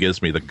 It also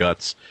gives me the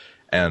guts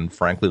and,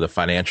 frankly, the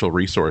financial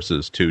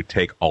resources to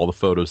take all the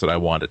photos that I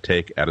want to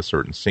take at a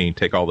certain scene.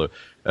 Take all the.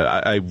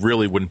 I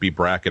really wouldn't be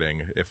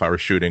bracketing if I were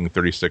shooting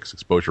 36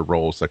 exposure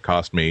rolls that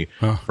cost me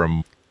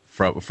from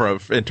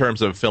in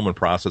terms of film and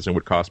processing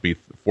would cost me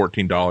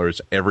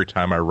 $14 every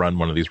time I run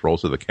one of these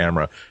rolls of the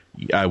camera.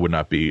 I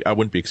wouldn't be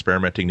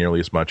experimenting nearly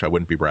as much. I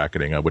wouldn't be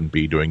bracketing. I wouldn't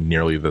be doing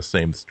nearly the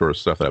same sort of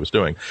stuff that I was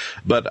doing.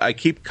 But I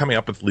keep coming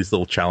up with these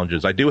little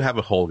challenges. I do have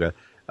a Holga,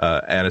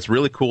 and it's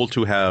really cool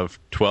to have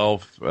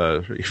 12.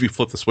 If you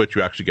flip the switch,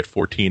 you actually get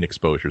 14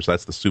 exposures.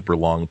 That's the super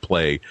long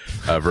play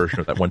version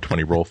of that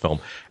 120 roll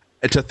film.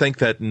 And to think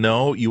that,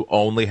 no, you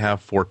only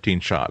have 14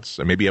 shots.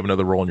 And maybe you have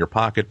another roll in your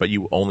pocket, but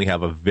you only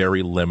have a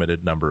very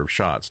limited number of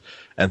shots.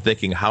 And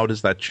thinking, how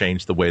does that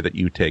change the way that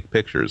you take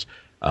pictures?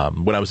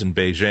 When I was in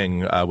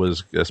Beijing, I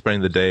was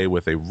spending the day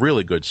with a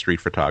really good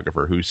street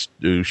photographer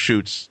who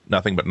shoots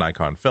nothing but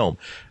Nikon film.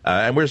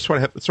 And we're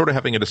sort of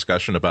having a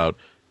discussion about,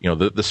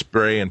 the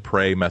spray and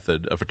pray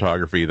method of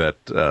photography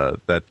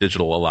that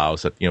digital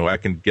allows. That, I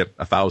can get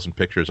 1,000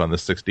 pictures on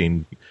this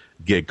 16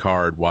 gig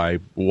card.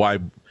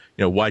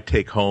 Why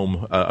take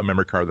home a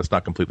memory card that's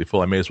not completely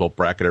full? I may as well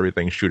bracket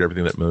everything, shoot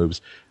everything that moves,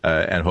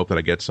 and hope that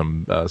I get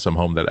some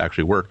home that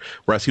actually work.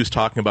 Whereas he was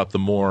talking about the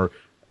more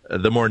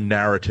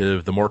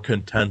narrative, the more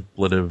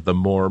contemplative, the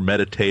more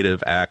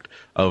meditative act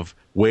of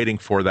waiting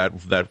for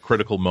that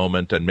critical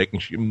moment and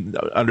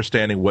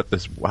understanding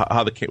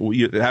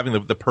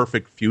having the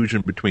perfect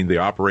fusion between the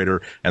operator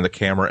and the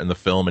camera and the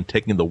film, and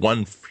taking the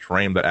one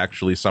frame that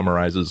actually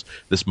summarizes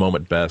this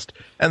moment best.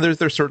 And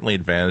there's certainly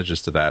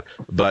advantages to that,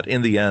 but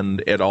in the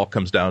end, it all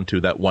comes down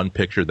to that one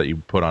picture that you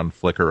put on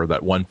Flickr, or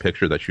that one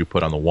picture that you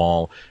put on the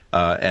wall.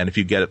 And if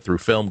you get it through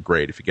film,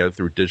 great. If you get it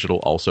through digital,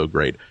 also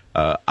great.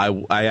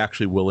 I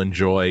actually will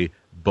enjoy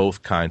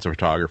both kinds of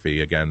photography.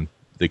 Again,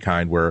 the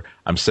kind where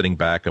I'm sitting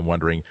back and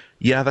wondering,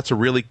 yeah, that's a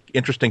really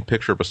interesting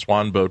picture of a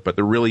swan boat, but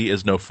there really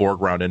is no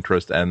foreground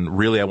interest, and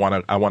really I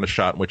want a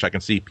shot in which I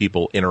can see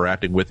people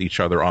interacting with each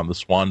other on the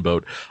swan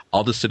boat.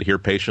 I'll just sit here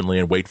patiently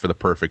and wait for the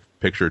perfect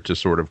picture to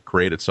sort of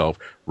create itself,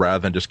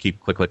 rather than just keep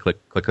click, click,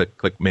 click, click, click,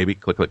 click, maybe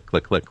click, click,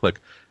 click, click, click.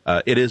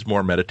 It is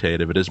more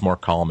meditative, it is more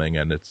calming,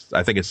 and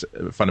I think it's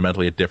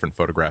fundamentally a different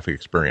photographic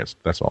experience.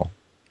 That's all.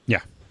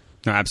 Yeah,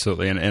 no,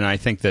 absolutely, and I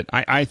think that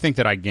I think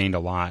that I gained a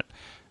lot.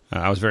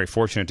 I was very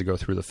fortunate to go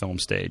through the film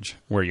stage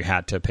where you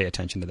had to pay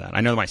attention to that.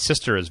 I know my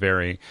sister is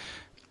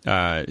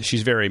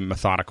she's very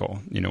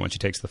methodical, when she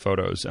takes the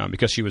photos,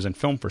 because she was in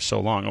film for so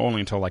long, only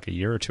until like a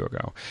year or two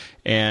ago.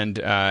 And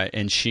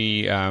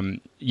she,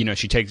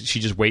 she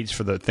just waits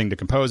for the thing to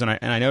compose. And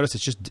I noticed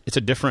it's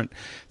a different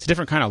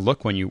kind of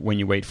look when you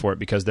wait for it,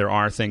 because there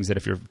are things that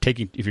if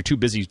you're too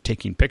busy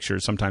taking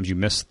pictures, sometimes you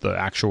miss the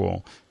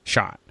actual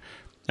shot.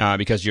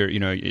 Because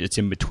it's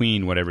in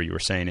between whatever you were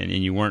saying, and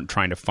you weren't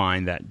trying to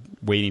find that,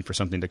 waiting for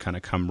something to kind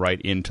of come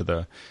right into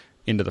the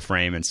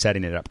frame and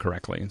setting it up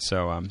correctly. And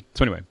so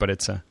anyway, but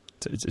it's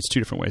two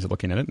different ways of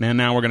looking at it. And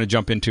now we're going to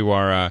jump into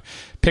our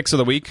picks of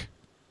the week.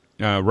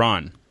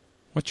 Ron,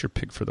 what's your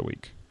pick for the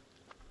week?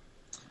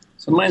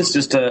 So mine's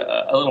just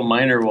a little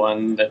minor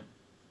one that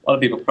a lot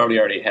of people probably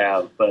already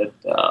have, but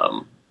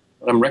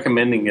what I'm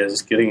recommending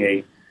is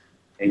getting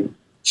a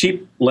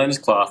cheap lens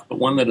cloth, but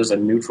one that is a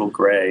neutral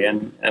gray.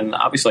 And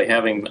obviously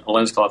having a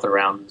lens cloth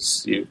around,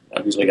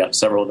 I've usually got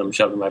several of them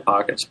shoved in my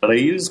pockets. But I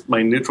use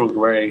my neutral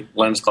gray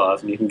lens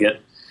cloth, and you can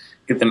get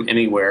them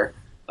anywhere,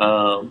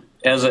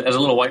 as a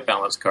little white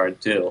balance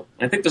card too.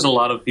 And I think there's a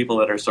lot of people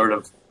that are sort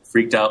of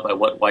freaked out by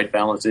what white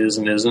balance is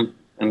and isn't.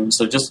 And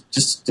so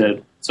just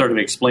to sort of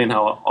explain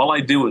how all I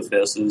do with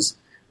this is,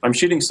 I'm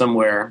shooting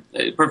somewhere.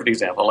 A perfect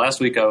example. Last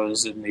week I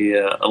was in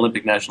the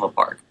Olympic National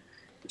Park,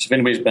 which, if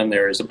anybody's been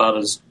there, is about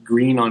as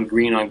green on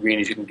green on green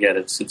as you can get.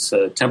 It's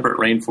a temperate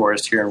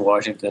rainforest here in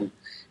Washington,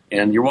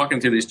 and you're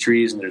walking through these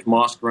trees, and there's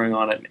moss growing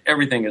on it, and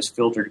everything is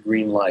filtered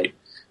green light.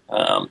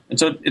 And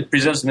so it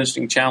presents an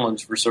interesting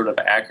challenge for sort of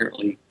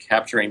accurately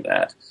capturing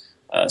that.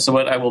 So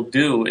what I will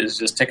do is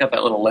just take out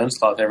that little lens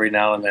cloth every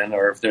now and then,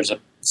 or if there's a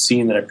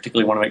scene that I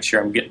particularly want to make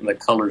sure I'm getting the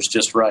colors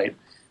just right,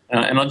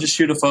 and I'll just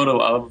shoot a photo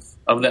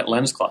of that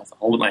lens cloth. I'll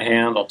hold it in my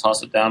hand, I'll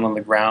toss it down on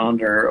the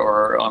ground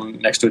or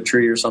next to a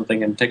tree or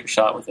something and take a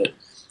shot with it.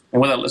 And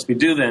what that lets me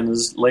do then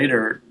is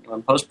later,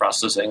 on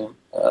post-processing,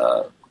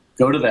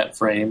 go to that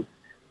frame,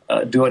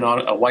 do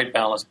a white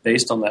balance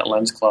based on that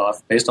lens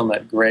cloth, based on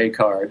that gray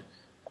card,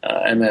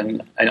 and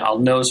then I'll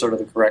know sort of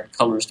the correct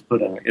colors to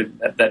put in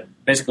it. That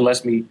basically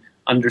lets me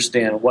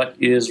understand what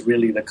is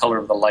really the color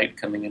of the light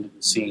coming into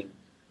the scene.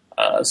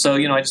 So,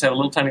 I just have a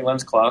little tiny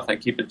lens cloth. I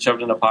keep it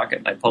shoved in a pocket,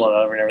 and I pull it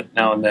out every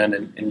now and then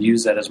and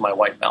use that as my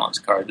white balance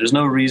card. There's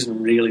no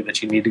reason, really,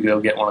 that you need to go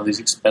get one of these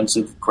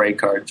expensive gray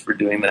cards for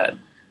doing that.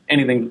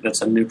 Anything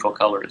that's a neutral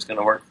color is going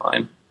to work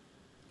fine.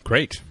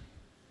 Great.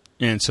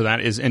 And so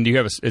that is, and do you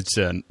have it's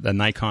a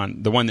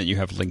Nikon, the one that you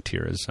have linked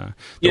here is...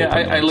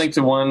 I linked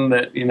to one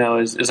that,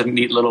 is a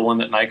neat little one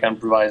that Nikon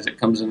provides. It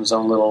comes in its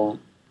own little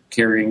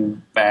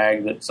carrying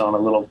bag that's on a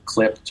little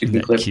clip that you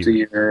can clip to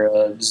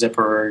your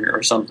zipper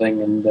or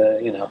something, and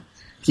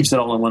keeps it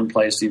all in one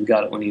place so you've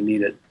got it when you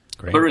need it.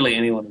 Great. But really,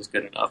 anyone is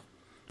good enough.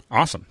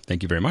 Awesome.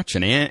 Thank you very much.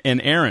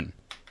 And Aaron,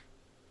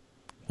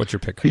 what's your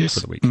pick for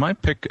the week? My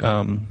pick,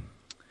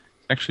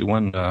 actually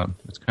one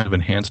that's kind of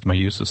enhanced my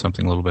use of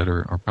something a little bit,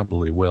 or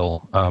probably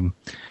will.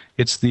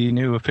 It's the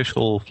new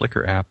official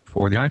Flickr app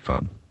for the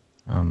iPhone.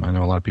 I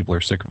know a lot of people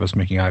are sick of us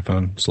making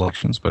iPhone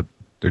selections, but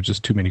there's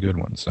just too many good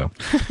ones. So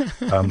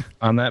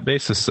on that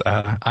basis,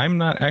 I'm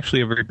not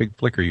actually a very big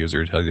Flickr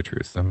user, to tell you the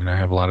truth. I mean, I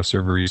have a lot of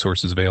server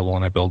resources available,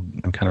 and I build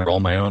and kind of roll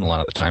my own a lot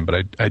of the time,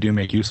 but I do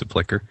make use of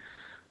Flickr.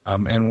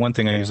 And one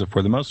thing I use it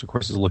for the most, of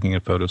course, is looking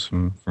at photos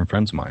from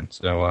friends of mine.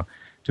 So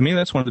to me,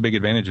 that's one of the big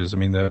advantages. I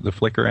mean, the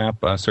Flickr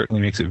app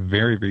certainly makes it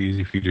very, very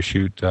easy for you to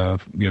shoot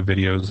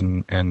videos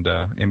and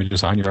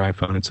images on your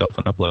iPhone itself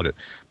and upload it.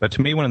 But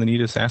to me, one of the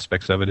neatest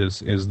aspects of it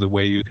is the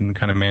way you can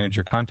kind of manage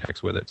your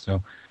contacts with it.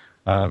 So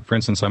for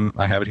instance,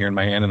 I have it here in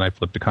my hand, and I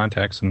flipped to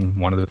contacts, and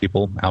one of the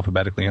people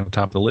alphabetically on the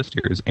top of the list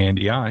here is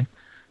Andy I.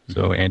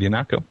 So Andy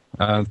Anako,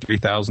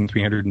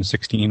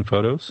 3,316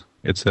 photos.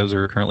 It says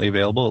are currently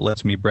available. It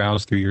lets me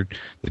browse through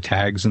the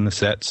tags and the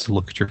sets,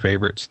 look at your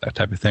favorites, that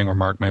type of thing, or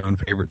mark my own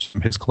favorites from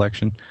his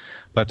collection.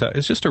 But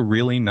it's just a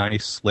really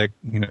nice, slick,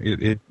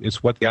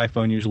 it's what the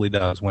iPhone usually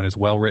does. When it's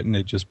well written,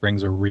 it just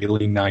brings a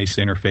really nice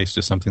interface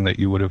to something that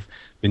you would have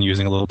been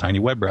using a little tiny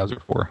web browser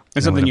for.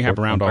 It's something you have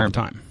around all the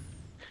time.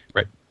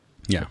 Right.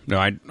 Yeah, no,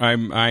 I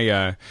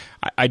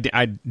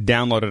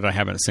downloaded it. I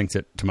haven't synced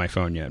it to my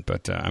phone yet,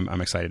 but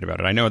I'm excited about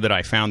it. I know that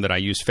I found that I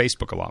use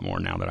Facebook a lot more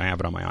now that I have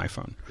it on my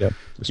iPhone. Yeah,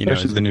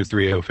 especially the new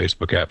 3.0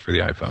 Facebook app for the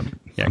iPhone.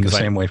 Yeah, I'm the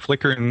same way.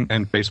 Flickr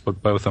and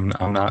Facebook both. I'm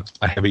not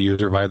a heavy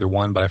user of either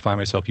one, but I find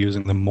myself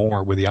using them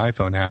more with the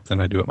iPhone app than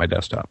I do at my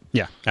desktop.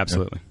 Yeah,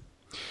 absolutely. Yeah.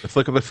 The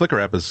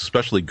Flickr app is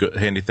especially good,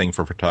 handy thing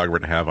for a photographer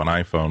to have on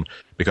iPhone,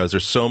 because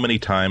there's so many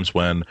times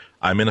when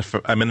I'm in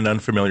an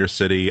unfamiliar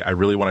city, I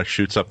really want to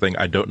shoot something,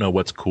 I don't know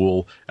what's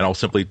cool, and I'll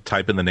simply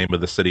type in the name of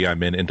the city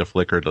I'm in into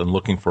Flickr and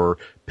looking for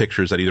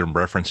pictures that either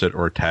reference it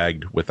or are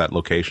tagged with that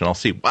location. I'll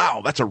see,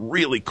 wow, that's a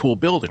really cool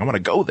building, I want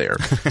to go there.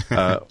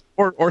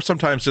 Or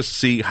sometimes just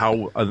see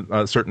how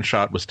a certain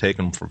shot was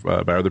taken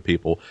by other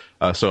people.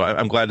 So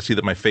I'm glad to see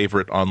that my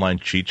favorite online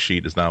cheat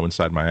sheet is now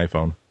inside my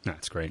iPhone.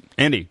 That's great.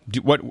 Andy,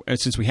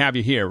 since we have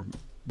you here,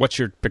 what's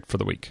your pick for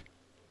the week?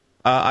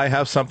 I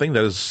have something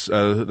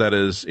that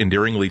is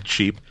endearingly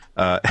cheap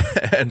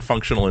and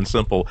functional and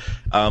simple.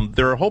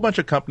 There are a whole bunch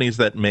of companies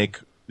that make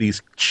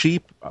these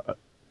cheap,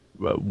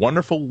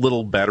 wonderful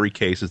little battery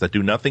cases that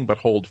do nothing but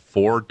hold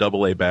 4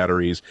 AA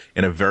batteries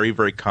in a very,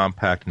 very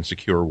compact and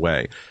secure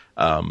way.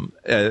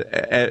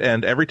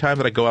 And every time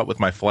that I go out with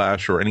my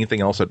flash or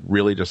anything else that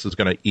really just is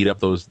going to eat up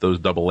those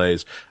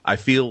AA's, I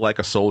feel like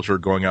a soldier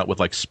going out with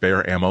like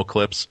spare ammo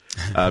clips,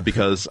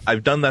 because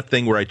I've done that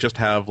thing where I just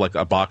have like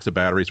a box of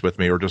batteries with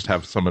me or just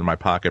have some in my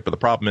pocket. But the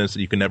problem is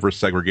that you can never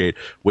segregate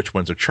which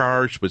ones are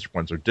charged, which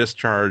ones are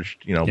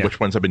discharged, which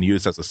ones have been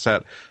used as a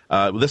set.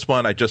 This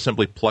one, I just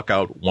simply pluck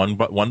out one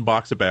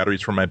box of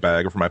batteries from my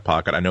bag or from my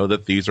pocket. I know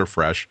that these are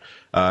fresh,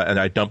 and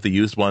I dump the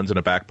used ones in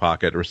a back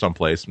pocket or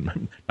someplace,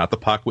 not the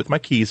pocket with my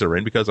keys are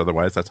in, because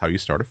otherwise that's how you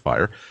start a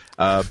fire.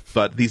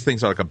 But these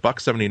things are like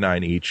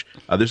 $1.79 each.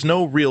 There's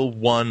no real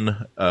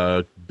one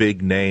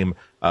big name.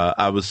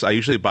 I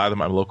usually buy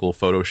them at a local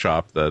photo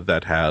shop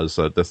that has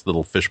this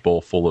little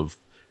fishbowl full of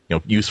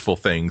useful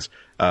things.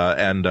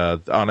 And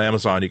on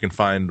Amazon you can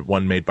find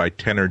one made by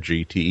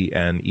Tenergy,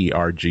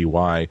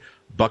 Tenergy.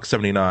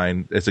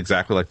 $1.79 is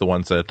exactly like the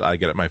ones that I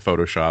get at my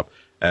photo shop.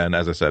 And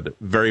as I said,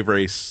 very,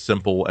 very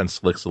simple and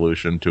slick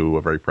solution to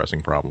a very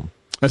pressing problem.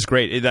 That's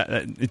great.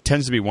 It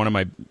tends to be one of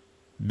my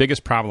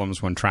biggest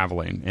problems when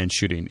traveling and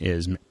shooting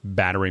is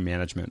battery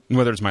management.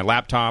 Whether it's my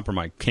laptop or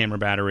my camera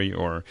battery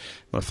or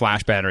the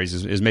flash batteries,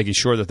 is making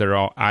sure that they're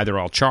either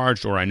all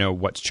charged or I know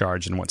what's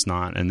charged and what's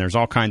not. And there's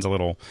all kinds of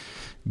little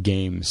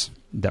games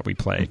that we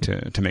play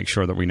to make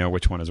sure that we know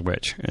which one is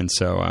which. And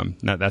so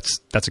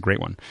that's a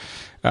great one.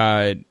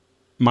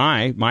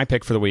 My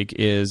pick for the week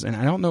is, and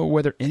I don't know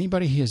whether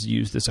anybody has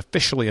used this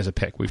officially as a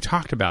pick. We've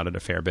talked about it a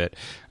fair bit,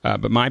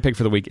 but my pick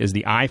for the week is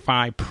the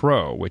i5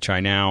 Pro, which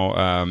I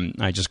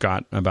just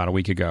got about a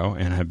week ago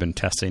and have been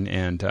testing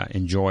and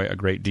enjoy a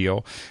great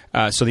deal.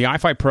 So the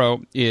i5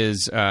 Pro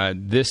is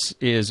this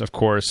is of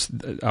course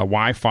a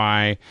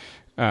Wi-Fi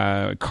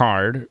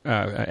card,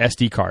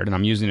 SD card, and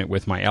I'm using it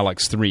with my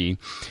LX3,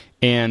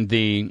 and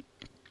the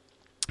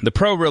The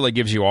Pro really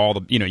gives you all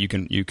the,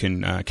 you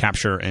can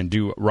capture and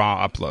do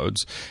raw uploads,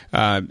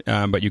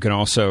 but you can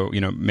also,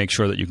 make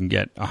sure that you can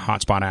get a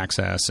hotspot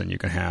access, and you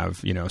can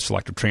have,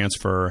 selective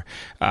transfer.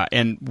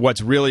 And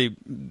what's really,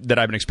 that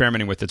I've been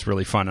experimenting with that's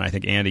really fun, and I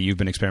think, Andy, you've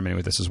been experimenting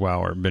with this as well,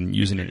 or been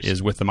using it,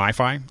 is with the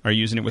MiFi. Are you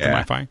using it with the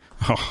MiFi?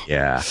 Oh.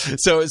 Yeah.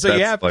 So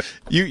you have,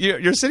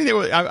 you're sitting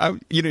there,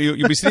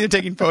 you'll be sitting there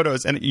taking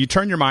photos, and you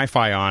turn your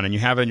MiFi on, and you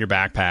have it in your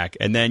backpack,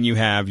 and then you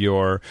have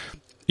your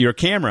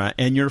camera,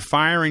 and you're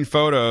firing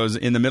photos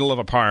in the middle of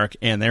a park,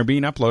 and they're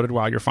being uploaded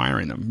while you're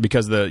firing them,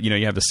 because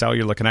you have the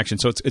cellular connection.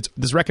 So it's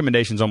this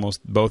recommendation's almost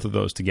both of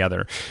those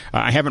together.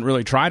 I haven't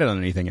really tried it on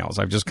anything else.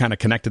 I've just kind of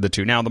connected the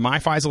two. Now the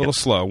MiFi is a little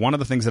slow. One of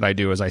the things that I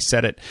do is I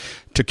set it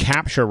to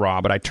capture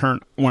raw, but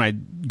when I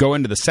go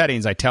into the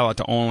settings, I tell it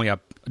to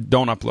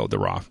don't upload the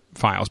raw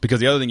files, because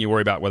the other thing you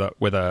worry about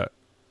with a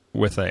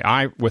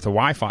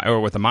Wi-Fi or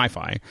with a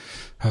MiFi,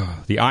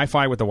 the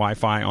iFi with the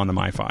Wi-Fi on the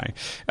MiFi.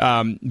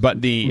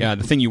 But the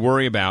thing you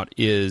worry about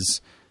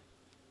is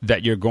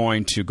that you're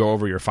going to go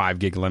over your 5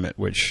 gig limit,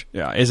 which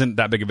isn't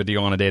that big of a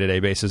deal on a day-to-day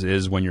basis,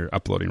 is when you're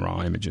uploading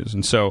raw images.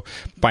 And so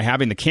by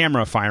having the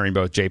camera firing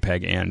both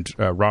JPEG and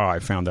RAW, I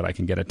found that I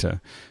can get it to,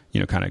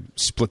 kind of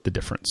split the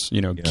difference.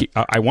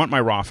 I want my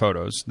raw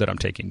photos that I'm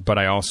taking, but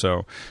I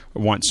also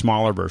want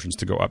smaller versions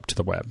to go up to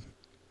the web.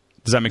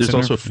 Does that make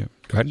sense? Go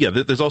ahead. Yeah,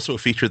 there's also a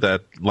feature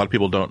that a lot of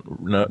people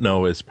don't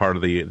know as part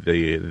of the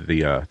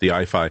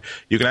iFi.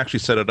 You can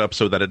actually set it up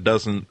so that it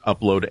doesn't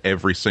upload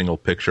every single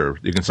picture.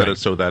 You can set it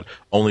so that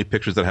only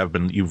pictures that have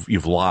been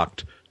you've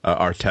locked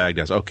are tagged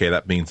as, okay,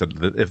 that means that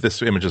if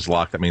this image is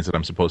locked, that means that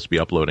I'm supposed to be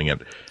uploading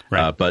it.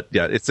 Right. But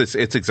yeah, it's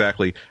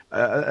exactly.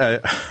 I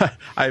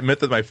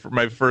admit that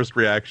my first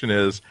reaction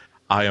is,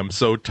 I am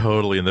so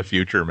totally in the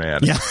future,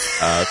 man. Yeah.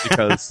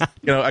 Because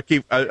I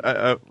keep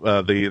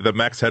the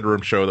Max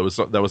Headroom show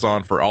that was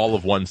on for all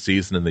of one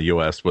season in the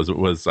U.S.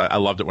 was I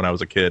loved it when I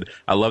was a kid.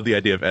 I love the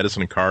idea of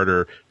Edison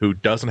Carter, who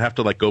doesn't have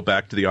to go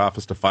back to the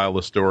office to file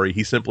a story.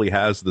 He simply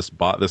has this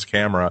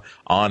camera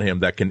on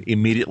him that can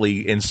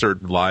immediately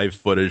insert live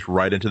footage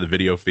right into the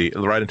video feed,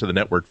 right into the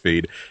network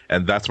feed,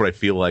 and that's what I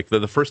feel like.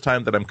 The first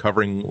time that I'm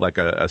covering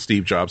a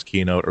Steve Jobs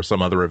keynote or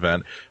some other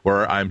event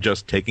where I'm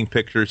just taking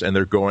pictures and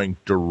they're going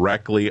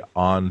directly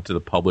onto the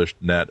published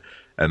net,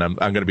 and I'm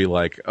going to be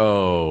like,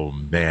 oh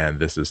man,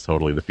 this is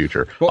totally the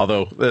future. Well,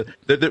 although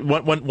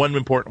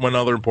one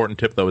other important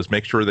tip though is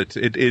make sure that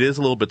it is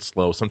a little bit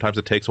slow. Sometimes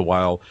it takes a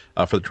while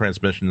for the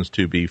transmissions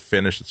to be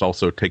finished. It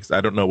also takes,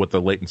 I don't know what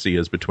the latency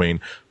is between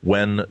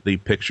when the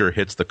picture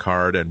hits the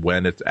card and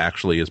when it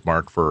actually is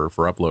marked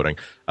for uploading.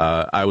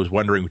 I was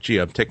wondering, gee,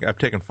 I've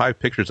taken 5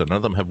 pictures and none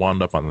of them have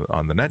wound up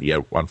on the net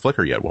yet, on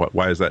Flickr yet.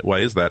 Why is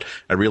that?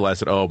 I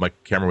realized that my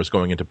camera was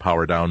going into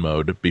power down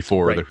mode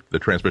before the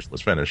transmission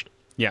was finished.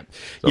 Yeah,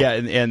 so. Yeah,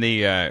 and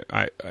the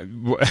I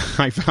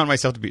found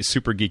myself to be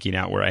super geeking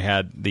out where I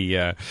had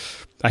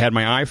I had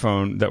my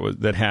iPhone that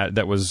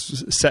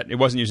was set. It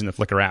wasn't using the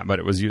Flickr app,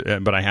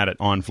 but I had it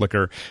on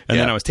Flickr, and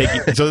then I was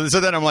taking. So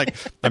then I'm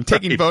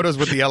taking photos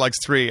with the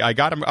LX3. I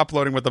got them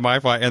uploading with the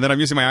MiFi, and then I'm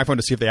using my iPhone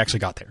to see if they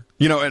actually got there.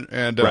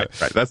 And right.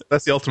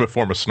 That's the ultimate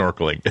form of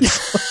snorkeling.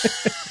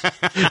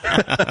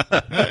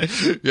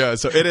 Yeah,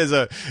 so it is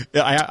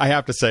I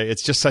have to say,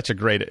 it's just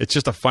it's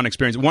just a fun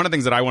experience. One of the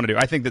things that I want to do,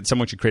 I think that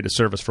someone should create a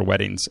service for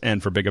weddings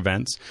and for big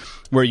events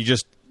where you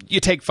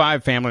take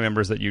 5 family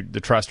members that you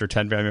trust, or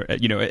 10 family,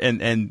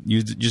 and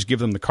you just give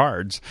them the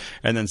cards,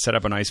 and then set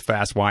up a nice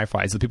fast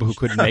Wi-Fi. So the people who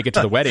couldn't make it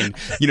to the wedding,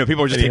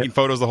 people are just taking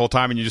photos the whole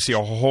time, and you just see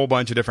a whole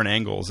bunch of different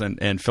angles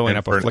and filling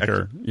up a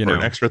Flickr. For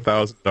an extra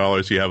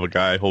 $1,000, you have a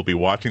guy who'll be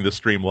watching the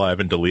stream live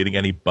and deleting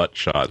any butt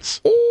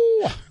shots.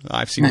 Oh,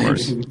 I've seen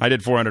worse. I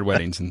did 400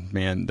 weddings, and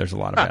man, there's a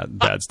lot of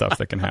bad stuff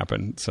that can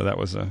happen. So that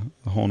was a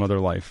whole nother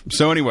life.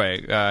 So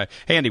anyway, hey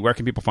Andy, where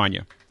can people find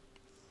you?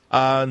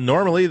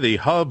 Normally, the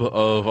hub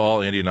of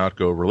all Andy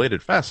Ihnatko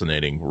related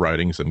fascinating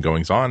writings and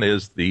goings-on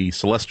is the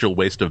celestial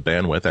waste of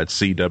bandwidth at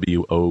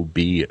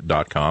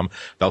cwob.com.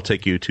 That'll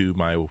take you to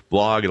my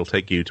blog. It'll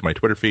take you to my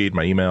Twitter feed,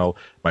 my email,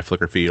 my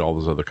Flickr feed, all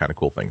those other kind of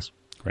cool things.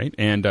 Great.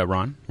 And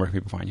Ron, where can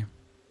people find you?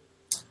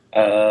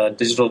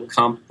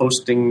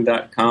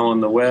 Digitalcomposting.com on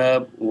the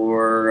web,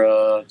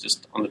 or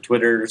just on the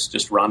Twitters,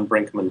 just Ron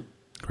Brinkman.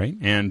 Great.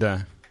 And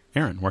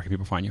Aaron, where can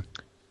people find you?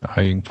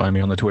 You can find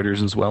me on the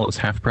Twitters as well as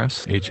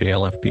HalfPress,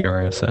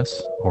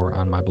 HALFPRSS, or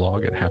on my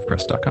blog at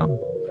halfpress.com.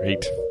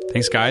 Great.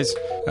 Thanks, guys.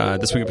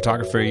 This Week in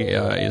Photography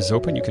is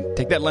open. You can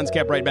take that lens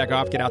cap right back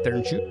off, get out there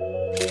and shoot.